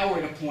 So now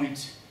we're at a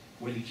point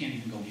where they can't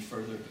even go any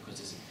further because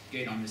there's a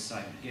gate on this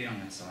side and a gate on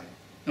that side.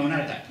 No,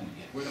 not at that point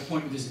yet. We're at a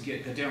point where there's a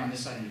gader on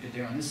this side and a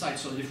gader on this side,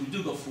 so that if we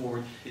do go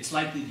forward, it's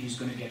likely that he's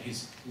going to get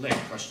his leg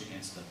crushed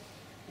against the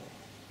wall.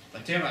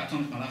 ותרא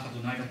האתון את מלאך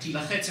אדוני,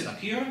 ותילחץ אל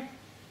הקיר,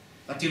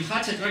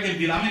 ותלחץ את רגל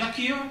בלעם אל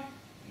הקיר,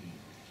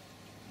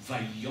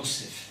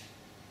 ויוסף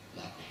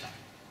להכותה.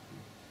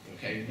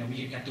 Okay, now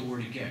we got the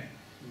word again.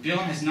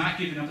 Balaam has not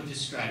given up of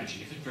his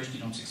strategy. If at first you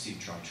don't succeed,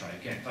 try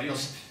again.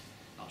 ויוסף.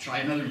 I'll try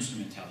another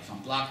instrumentality. If I'm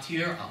blocked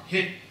here, I'll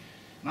hit.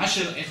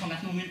 איך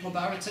אנחנו אומרים פה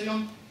בארץ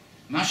היום?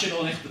 מה שלא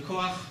הולך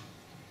בכוח,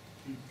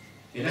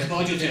 ילך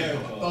בעוד יותר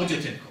כוח, בעוד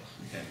יותר כוח.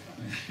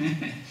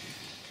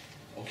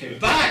 Okay,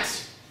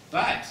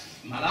 but,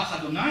 מלאך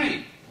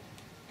אדוני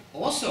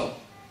also,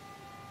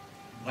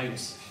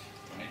 ויוסף,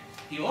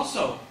 right? He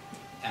also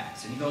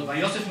acts, and he goes,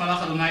 ויוסף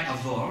מלאך אדוני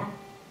עבור,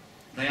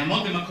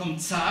 ויעמוד במקום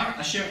צר,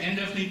 אשר אין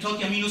דרך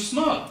לנטות ימין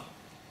ושמאל.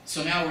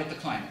 So now we're at the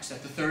climax.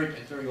 That's the third,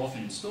 very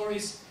often in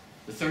stories,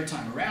 the third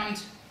time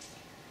around,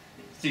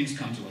 things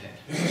come to a head.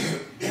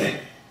 Okay?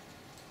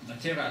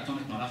 ותרא האתון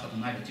את מלאך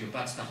אדוני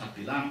ותרבץ תחת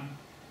בלעם,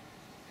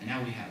 and now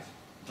we have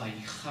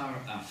ויחר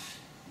אף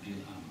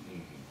בלעם.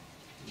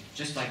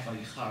 Just like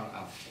ויחר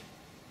אף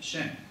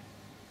Hashem.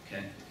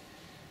 Okay?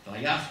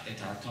 ויח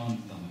את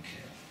האתון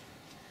במקר.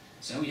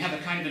 So we have a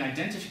kind of an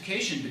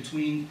identification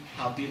between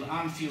how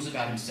Balaam feels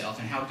about himself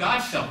and how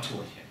God felt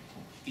toward him.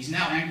 He's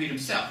now angry at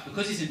himself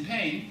because he's in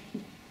pain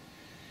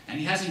and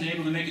he hasn't been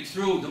able to make it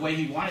through the way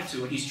he wanted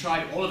to, and he's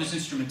tried all of his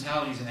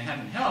instrumentalities and they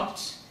haven't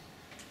helped.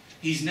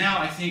 He's now,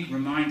 I think,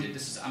 reminded,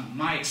 this is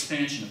my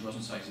expansion of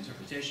Rosenzweig's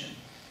interpretation,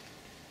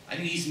 I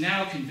think he's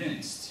now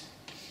convinced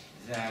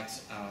that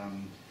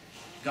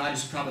God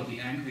is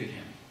probably angry at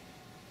him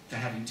for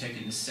having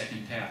taken this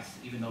second path,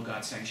 even though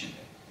God sanctioned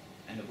it.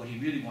 And that what he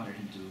really wanted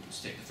him to do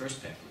was take the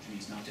first path, which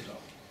means not to go.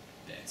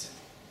 That's it.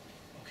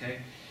 Okay?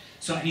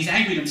 So, and he's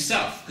angry at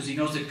himself, because he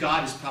knows that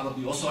God is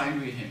probably also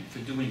angry at him for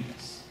doing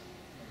this.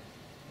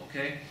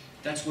 Okay?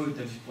 That's what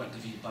the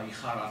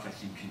ויחר אף, I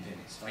think,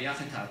 conveys.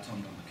 ויח את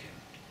האתון במקר.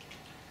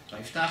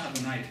 ויפתח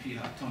אדוני את פי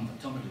האתון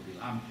ותאמר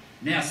לבלעם,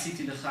 מה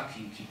עשיתי לך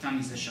כי הכיתני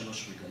מזה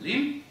 3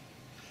 רגלים?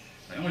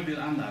 ויאמר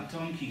בלעם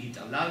לאתון, כי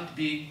התעללת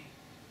בי,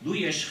 לו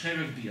יש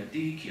חרב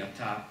בידי, כי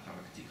אתה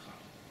הרגתיך.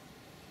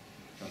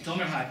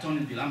 ותאמר האתון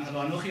את בלעם,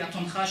 הלא אנוכי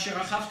אתונך אשר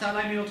רכבת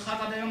עלי מהיותך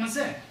ועד היום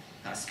הזה.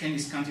 אז כן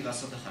הסכמתי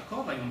לעשות לך כה,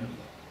 ויאמר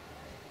לו.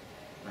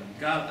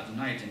 ויגל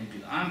אדוני את עיני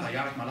בלעם,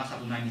 וירא את מלאך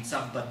אדוני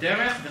ניצב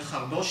בדרך,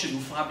 וחרבו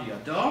שנופרה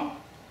בידו,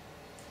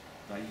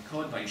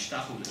 ויקוד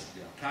וישתחו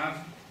לאפיו.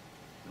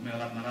 אומר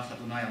עליו מלאך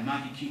אדוני, על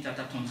מה הכית את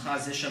אתונך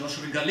זה 3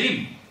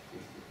 רגלים?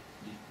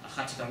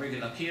 לחץ את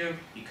הרגל לקיר,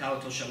 היכה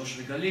אותו 3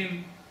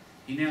 רגלים,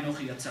 הנה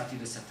אנוכי יצאתי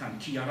לשטן,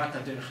 כי ירדת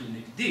הדרך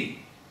לנגדי.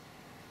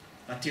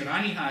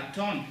 ותירני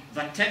האתון,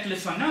 ותק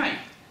לפניי.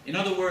 In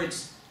other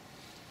words,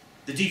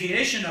 the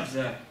deviation of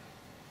the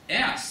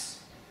ass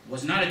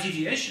was not a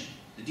deviation.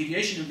 The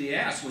deviation of the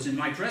ass was in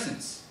my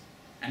presence.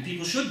 And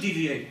people should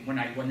deviate when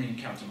they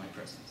encounter my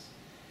presence.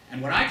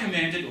 And what I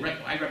commanded,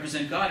 I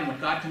represent God, and what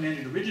God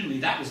commanded originally,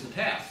 that was the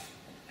path.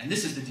 And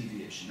this is the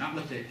deviation, not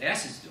what the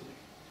ass is doing.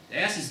 The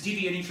ass is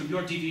deviating from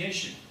your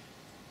deviation.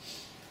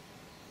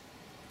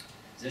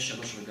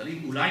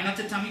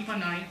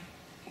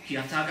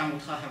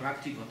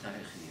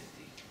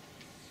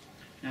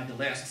 Now the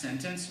last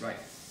sentence, right,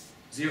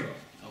 0,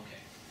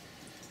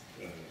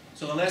 okay.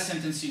 So the last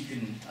sentence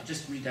I'll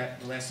just read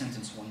the last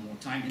sentence one more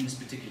time in this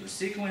particular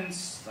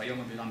sequence.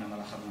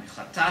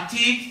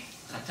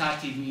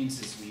 Chatati means,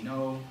 as we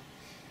know,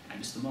 I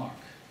missed the mark.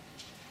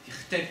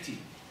 Tichteti.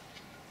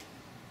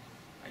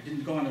 I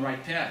didn't go on the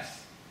right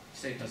path.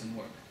 Say it doesn't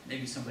work.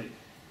 Maybe somebody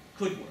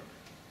could work.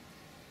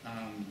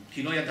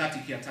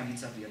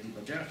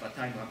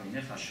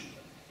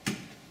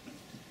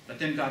 But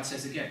then God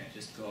says again,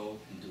 just go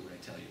and do what I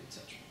tell you,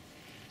 etc.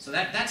 So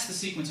that's the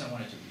sequence I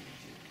wanted to read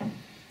with you.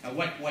 Now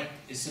what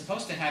is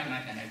supposed to happen,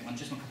 and I want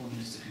just a couple of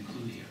minutes to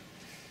conclude here.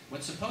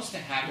 What's supposed to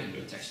happen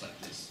with a text like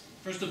this,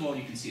 first of all,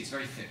 you can see it's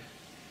very thick.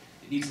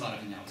 It needs a lot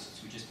of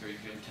analysis. We just very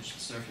barely touched the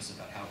surface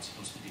about how it's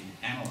supposed to be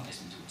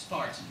analyzed into its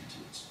parts and into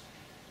its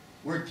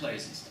word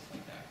plays and stuff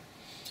like that.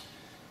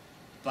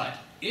 But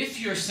if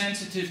you're a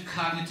sensitive,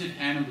 cognitive,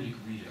 analytic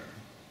reader,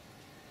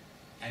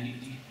 and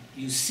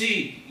you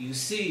see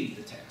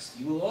the text,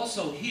 you will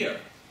also hear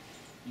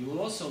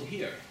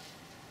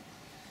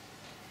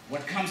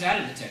what comes out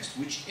of the text,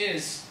 which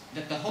is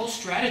that the whole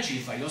strategy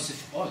of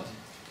Vayosef Od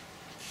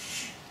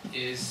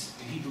is,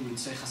 in Hebrew we'd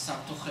say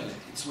chasar tochelet.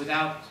 It's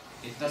without,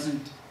 it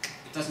doesn't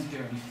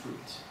bear any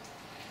fruit.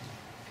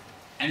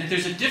 And that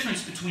there's a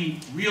difference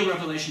between real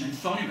revelation and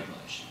phony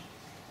revelation.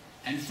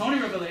 And phony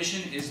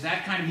revelation is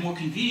that kind of more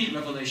convenient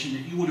revelation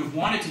that you would have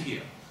wanted to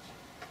hear.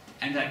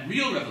 And that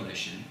real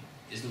revelation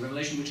is the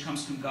revelation which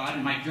comes from God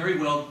and might very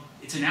well,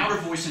 it's an outer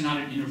voice and not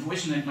an inner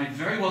voice, and that might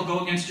very well go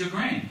against your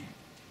grain.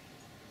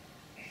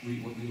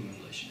 What real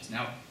revelation is.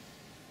 Now,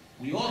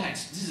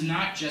 this is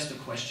not just a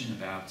question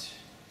about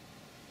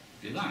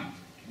Bilam.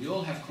 We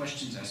all have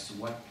questions as to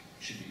what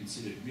should be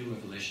considered real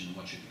revelation and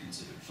what should be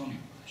considered phony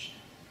revelation.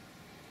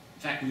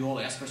 In fact, we all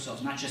ask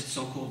ourselves, not just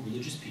so-called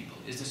religious people,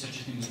 is there such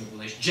a thing as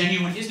revelation?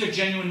 Is there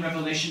genuine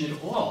revelation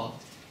at all?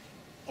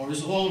 Or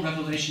is all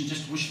revelation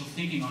just wishful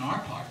thinking on our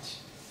part?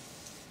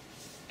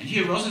 And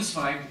here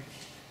Rosenzweig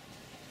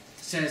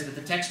says that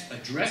the text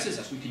addresses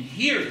us. We can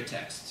hear the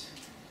text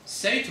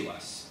say to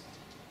us,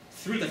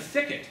 through the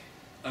thicket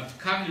of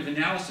cognitive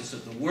analysis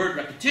of the word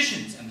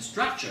repetitions and the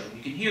structure, we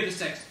can hear the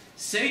text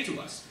say to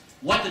us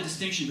what the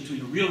distinction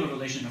between a real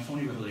revelation and a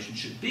phony revelation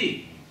should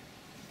be.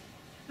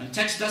 Now, the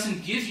text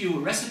doesn't give you a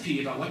recipe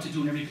about what to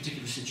do in every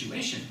particular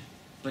situation,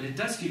 but it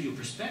does give you a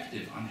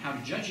perspective on how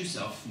to judge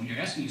yourself when you're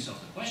asking yourself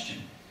the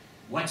question,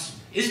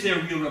 is there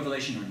real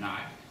revelation or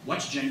not?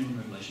 What's genuine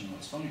revelation and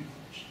what's phony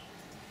revelation?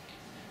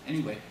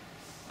 Anyway,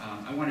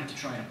 I wanted to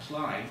try and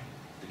apply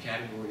the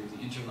category of the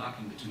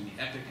interlocking between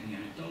the epic and the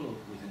anecdotal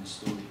within the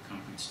story, the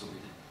concrete story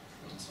that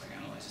Rosenzweig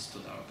analyzes.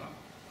 Toda rabba.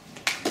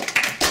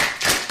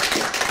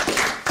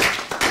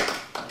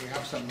 We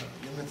have some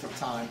limited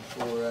time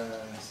for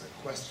some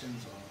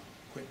questions or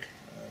quick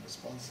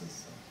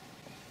responses.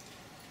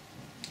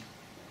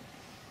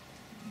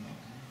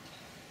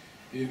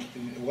 It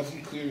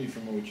wasn't clear to me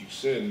from what you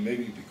said, and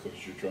maybe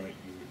because you were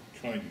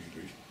trying to be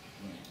brief.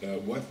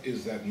 What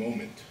is that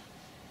moment?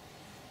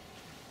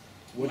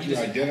 What you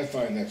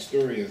identify in that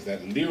story as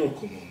that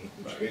lyrical moment,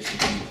 which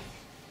basically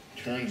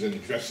turns and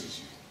addresses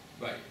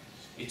you. Right.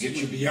 Gets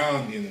you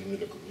beyond the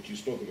analytical, which you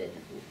spoke about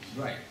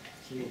before. Right.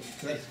 So we'll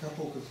take a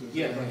couple because we've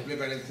right. a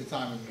bit into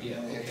time. Yeah.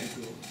 Okay.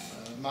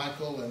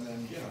 Michael and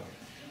then... Yeah.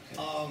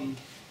 Okay.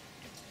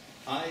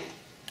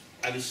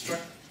 I was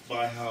struck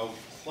by how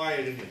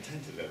quiet and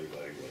attentive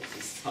everybody was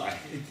this time.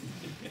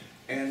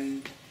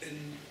 and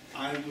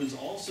I was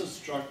also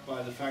struck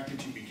by the fact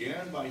that you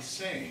began by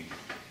saying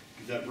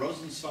that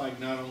Rosenzweig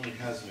not only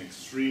has an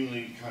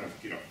extremely kind of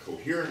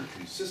coherent,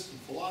 consistent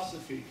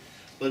philosophy,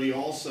 but he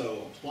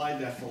also applied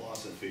that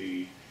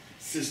philosophy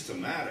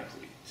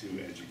systematically to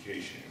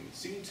education. And it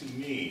seemed to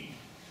me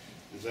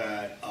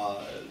that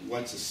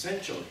what's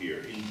essential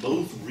here in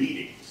both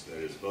readings, that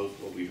is both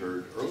what we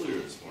heard earlier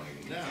this morning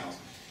and now,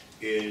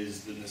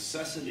 is the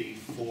necessity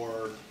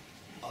for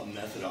a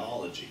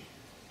methodology.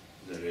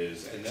 That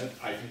is, and that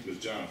I think was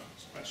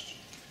Jonathan's question.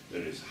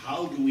 That is,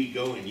 how do we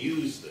go and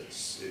use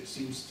this? It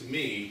seems to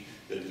me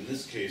that in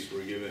this case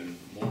we're given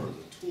more of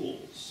the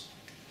tools,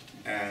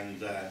 and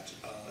that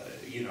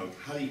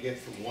how do you get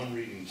from one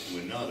reading to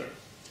another?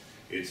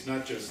 It's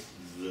not just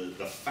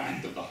the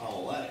fact of the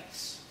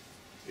homiletics,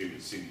 it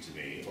would seem to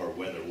me, or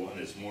whether one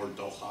is more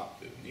dochak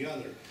than the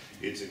other.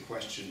 It's a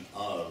question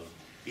of,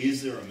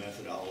 is there a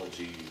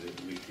methodology that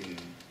we can,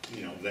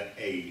 that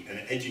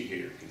an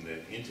educator can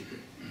then integrate?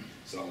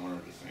 So I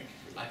wanted to thank you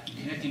for that. I'm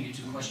connecting you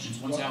two questions.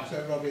 One's out.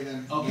 So Robbie,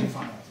 then... Okay,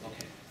 fine.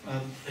 Okay.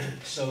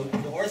 So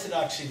the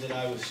orthodoxy that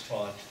I was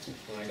taught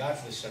when I got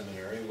to the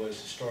seminary was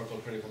historical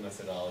critical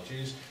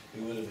methodologies.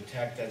 We would have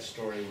attacked that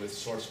story with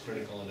source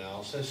critical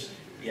analysis,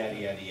 yada,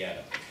 yada,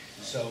 yada.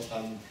 So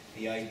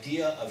the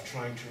idea of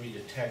trying to read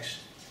a text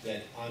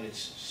that on its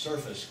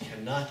surface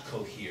cannot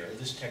cohere.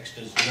 This text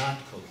does not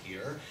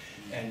cohere,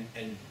 and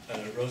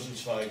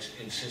Rosenzweig's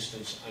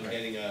insistence on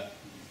getting a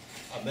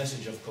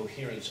message of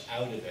coherence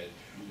out of it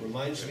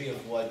reminds me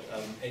of what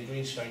Ed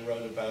Greenstein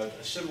wrote about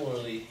a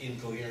similarly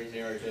incoherent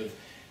narrative,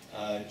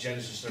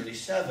 Genesis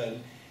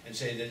 37, and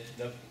say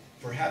that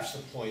perhaps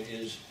the point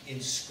is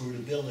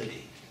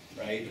inscrutability,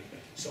 right?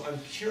 So I'm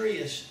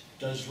curious,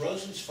 does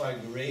Rosenzweig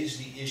raise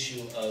the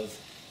issue of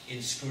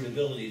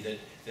inscrutability, that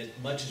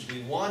much as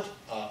we want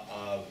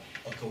a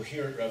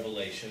coherent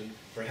revelation,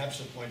 perhaps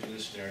the point of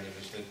this narrative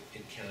is that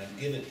it cannot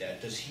give it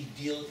that. Does he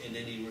deal in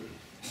any...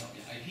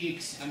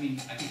 I mean,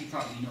 I think you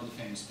probably know the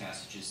famous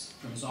passages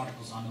from his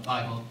articles on the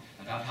Bible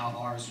about how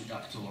R is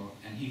reductor,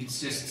 and he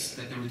insists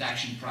that the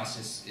redaction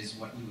process is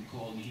what we would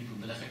call in Hebrew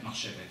melechet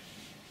machshaveh,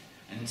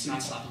 and it's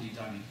not sloppily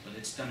done, but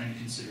it's done in a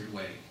considered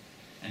way.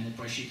 And the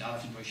Breshit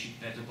Aleph and Breshit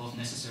Bet are both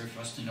necessary for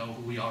us to know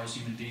who we are as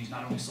human beings.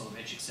 Not only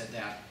Soloveitchik said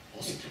that,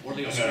 also, or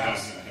Leo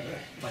Strauss,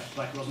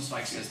 but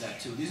Rosenzweig says that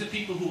too. These are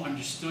people who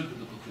understood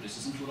biblical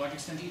criticism, to a large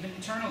extent even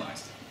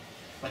internalized it.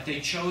 But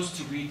they chose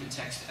to read the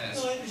text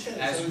as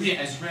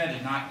read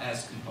and not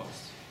as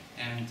composed.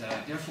 And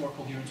therefore,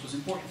 coherence was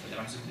important for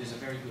them. There's a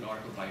very good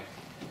article by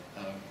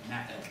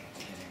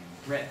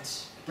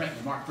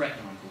Mark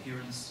Bretler on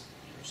coherence.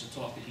 There's a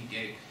talk that he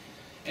gave.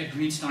 Ed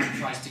Greenstein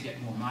tries to get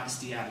more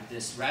modesty out of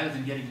this, rather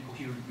than getting a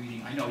coherent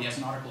reading. I know he has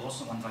an article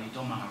also on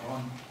Vayidom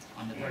Aharon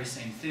on the very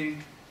same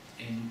thing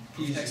in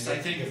proof text, I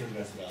think. Different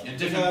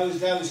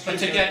methodology. But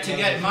to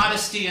get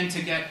modesty and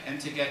to get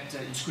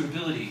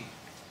inscrutability.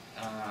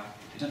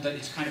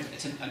 It's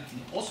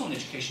also an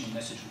educational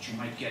message which you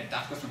might get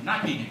dafka from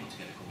not being able to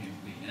get a coherent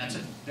reading, and that's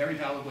a very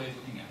valid way of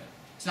looking at it.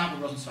 It's not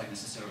what Rosenzweig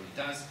necessarily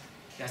does.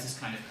 He has this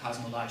kind of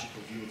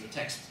cosmological view of the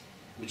text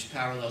which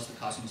parallels the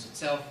cosmos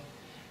itself,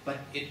 but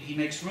he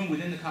makes room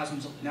within the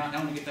cosmos. Now I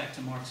want to get back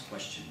to Mark's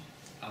question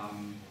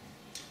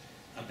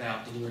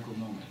about the lyrical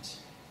moment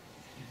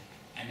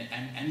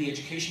and the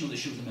educational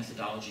issue of the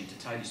methodology, and to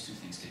tie these two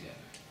things together.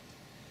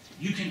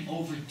 You can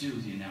overdo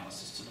the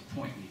analysis to the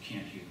point where you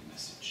can't hear the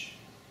message.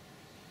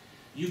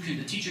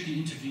 The teacher can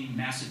intervene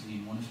massively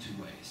in one of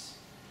two ways: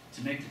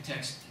 to make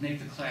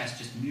the class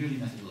just merely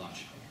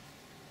methodological,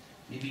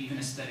 maybe even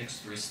aesthetics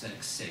for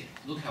aesthetics' sake.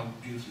 Look how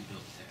beautifully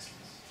built the text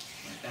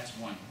is. Right? That's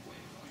one way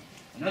of going.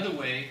 Another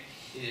way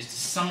is to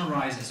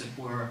summarize, as it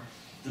were,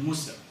 the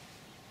Mussar,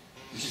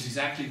 which is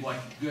exactly what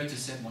Goethe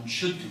said one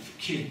should do for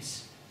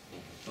kids,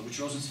 but which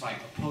Rosenzweig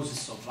opposes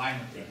so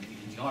violently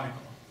in the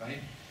article.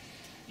 Right?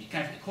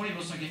 According to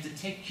Rosenzweig, you have to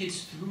take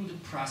kids through the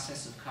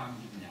process of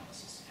cognitive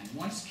analysis. And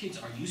once kids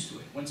are used to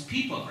it, once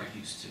people are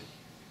used to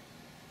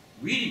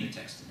reading the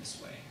text in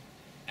this way,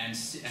 and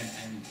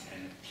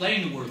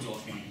playing the words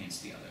off one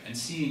against the other, and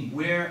seeing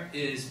where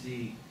is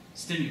the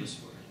stimulus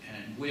word,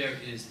 and where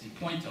is the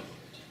pointer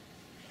word,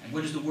 and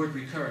where does the word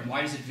recur, and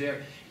why does it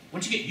vary.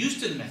 Once you get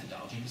used to the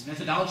methodology, and this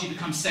methodology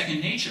becomes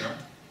second nature,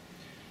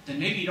 then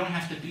maybe you don't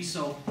have to be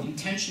so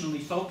intentionally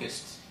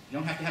focused. You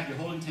don't have to have your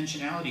whole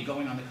intentionality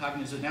going on the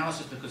cognitive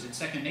analysis because it's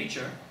second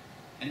nature,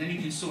 and then you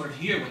can sort of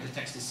hear what the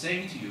text is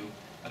saying to you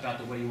about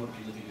the way you ought to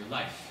be living your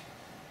life.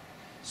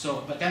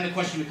 So, but then the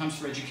question becomes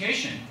for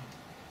education,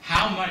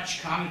 how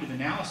much cognitive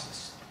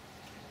analysis,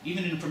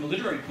 even from a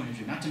literary point of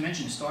view, not to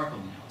mention historical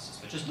analysis,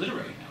 but just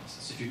literary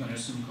analysis, if you're going to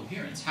assume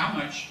coherence, how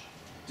much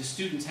do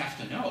students have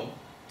to know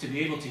to be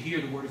able to hear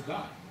the Word of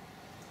God?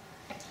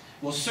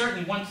 Well,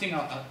 certainly one thing,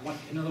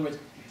 in other words,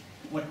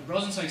 what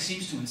Rosenzweig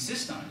seems to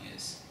insist on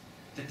is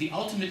that the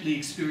ultimately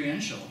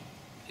experiential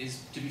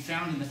is to be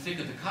found in the thick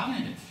of the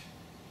cognitive.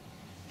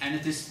 And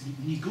that this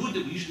nigud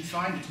that we usually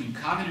find between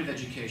cognitive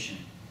education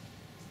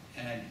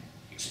and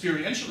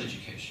experiential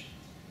education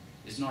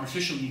is an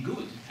artificial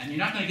nigud. And you're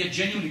not going to get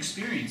genuine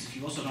experience if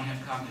you also don't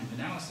have cognitive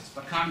analysis.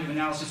 But cognitive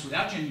analysis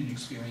without genuine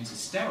experience is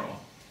sterile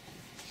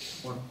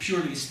or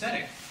purely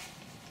aesthetic.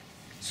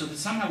 So that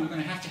somehow we're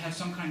going to have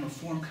some kind of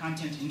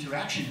form-content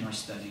interaction in our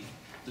study,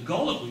 the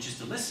goal of which is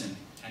to listen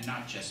and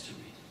not just to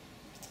read.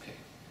 Okay,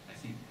 I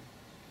think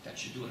that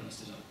should do it unless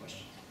there's other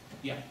questions.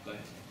 Yeah, go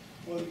ahead.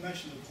 Well, you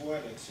mentioned the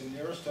poetics, and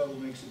Aristotle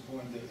makes the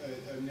point that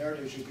a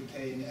narrative should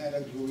contain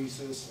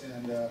anagnoesis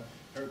and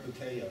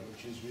peripeteia,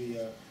 which is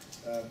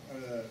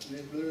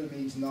literally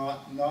means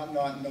not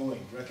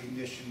knowing,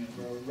 recognition,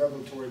 or a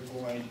revelatory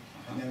point,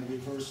 and then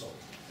reversal.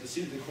 It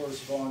seems to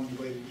correspond in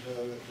the way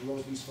to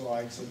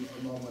Rosenzweig's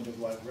a moment of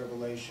like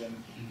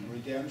revelation and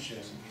redemption.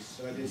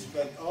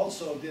 But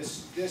also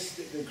this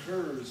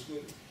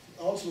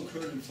also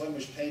occurred in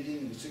Flemish painting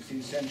in the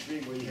 16th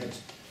century, where you had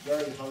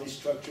very highly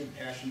structured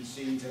passion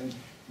scenes and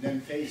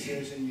then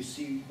faces, and you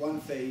see one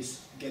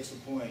face gets the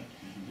point.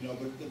 You know,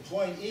 but the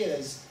point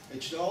is,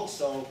 it should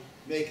also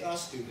make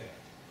us do that.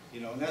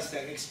 You know, and that's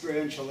that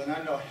experiential. And I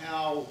don't know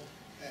how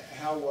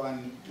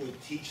one would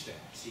teach that.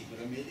 See,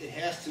 but I mean, it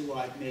has to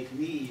like make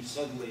me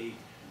suddenly,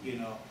 you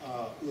know,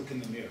 look in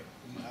the mirror.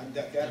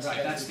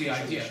 That's the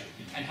idea.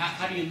 And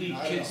how do you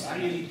lead kids? How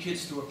do you lead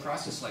kids through a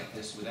process like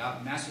this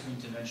without massive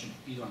intervention,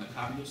 either on the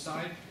cognitive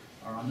side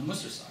or on the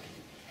Mussar side,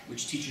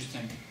 which teachers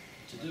tend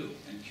to do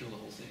and kill the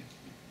whole thing?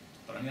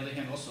 But on the other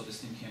hand, also, this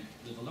thing can't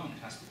live alone.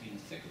 It has to be in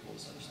the thick of all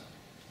this other stuff.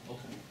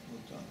 Okay,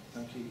 well done.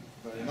 Thank you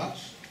very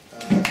much.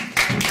 And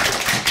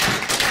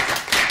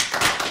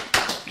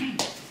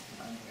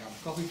we have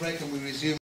a coffee break and we resume.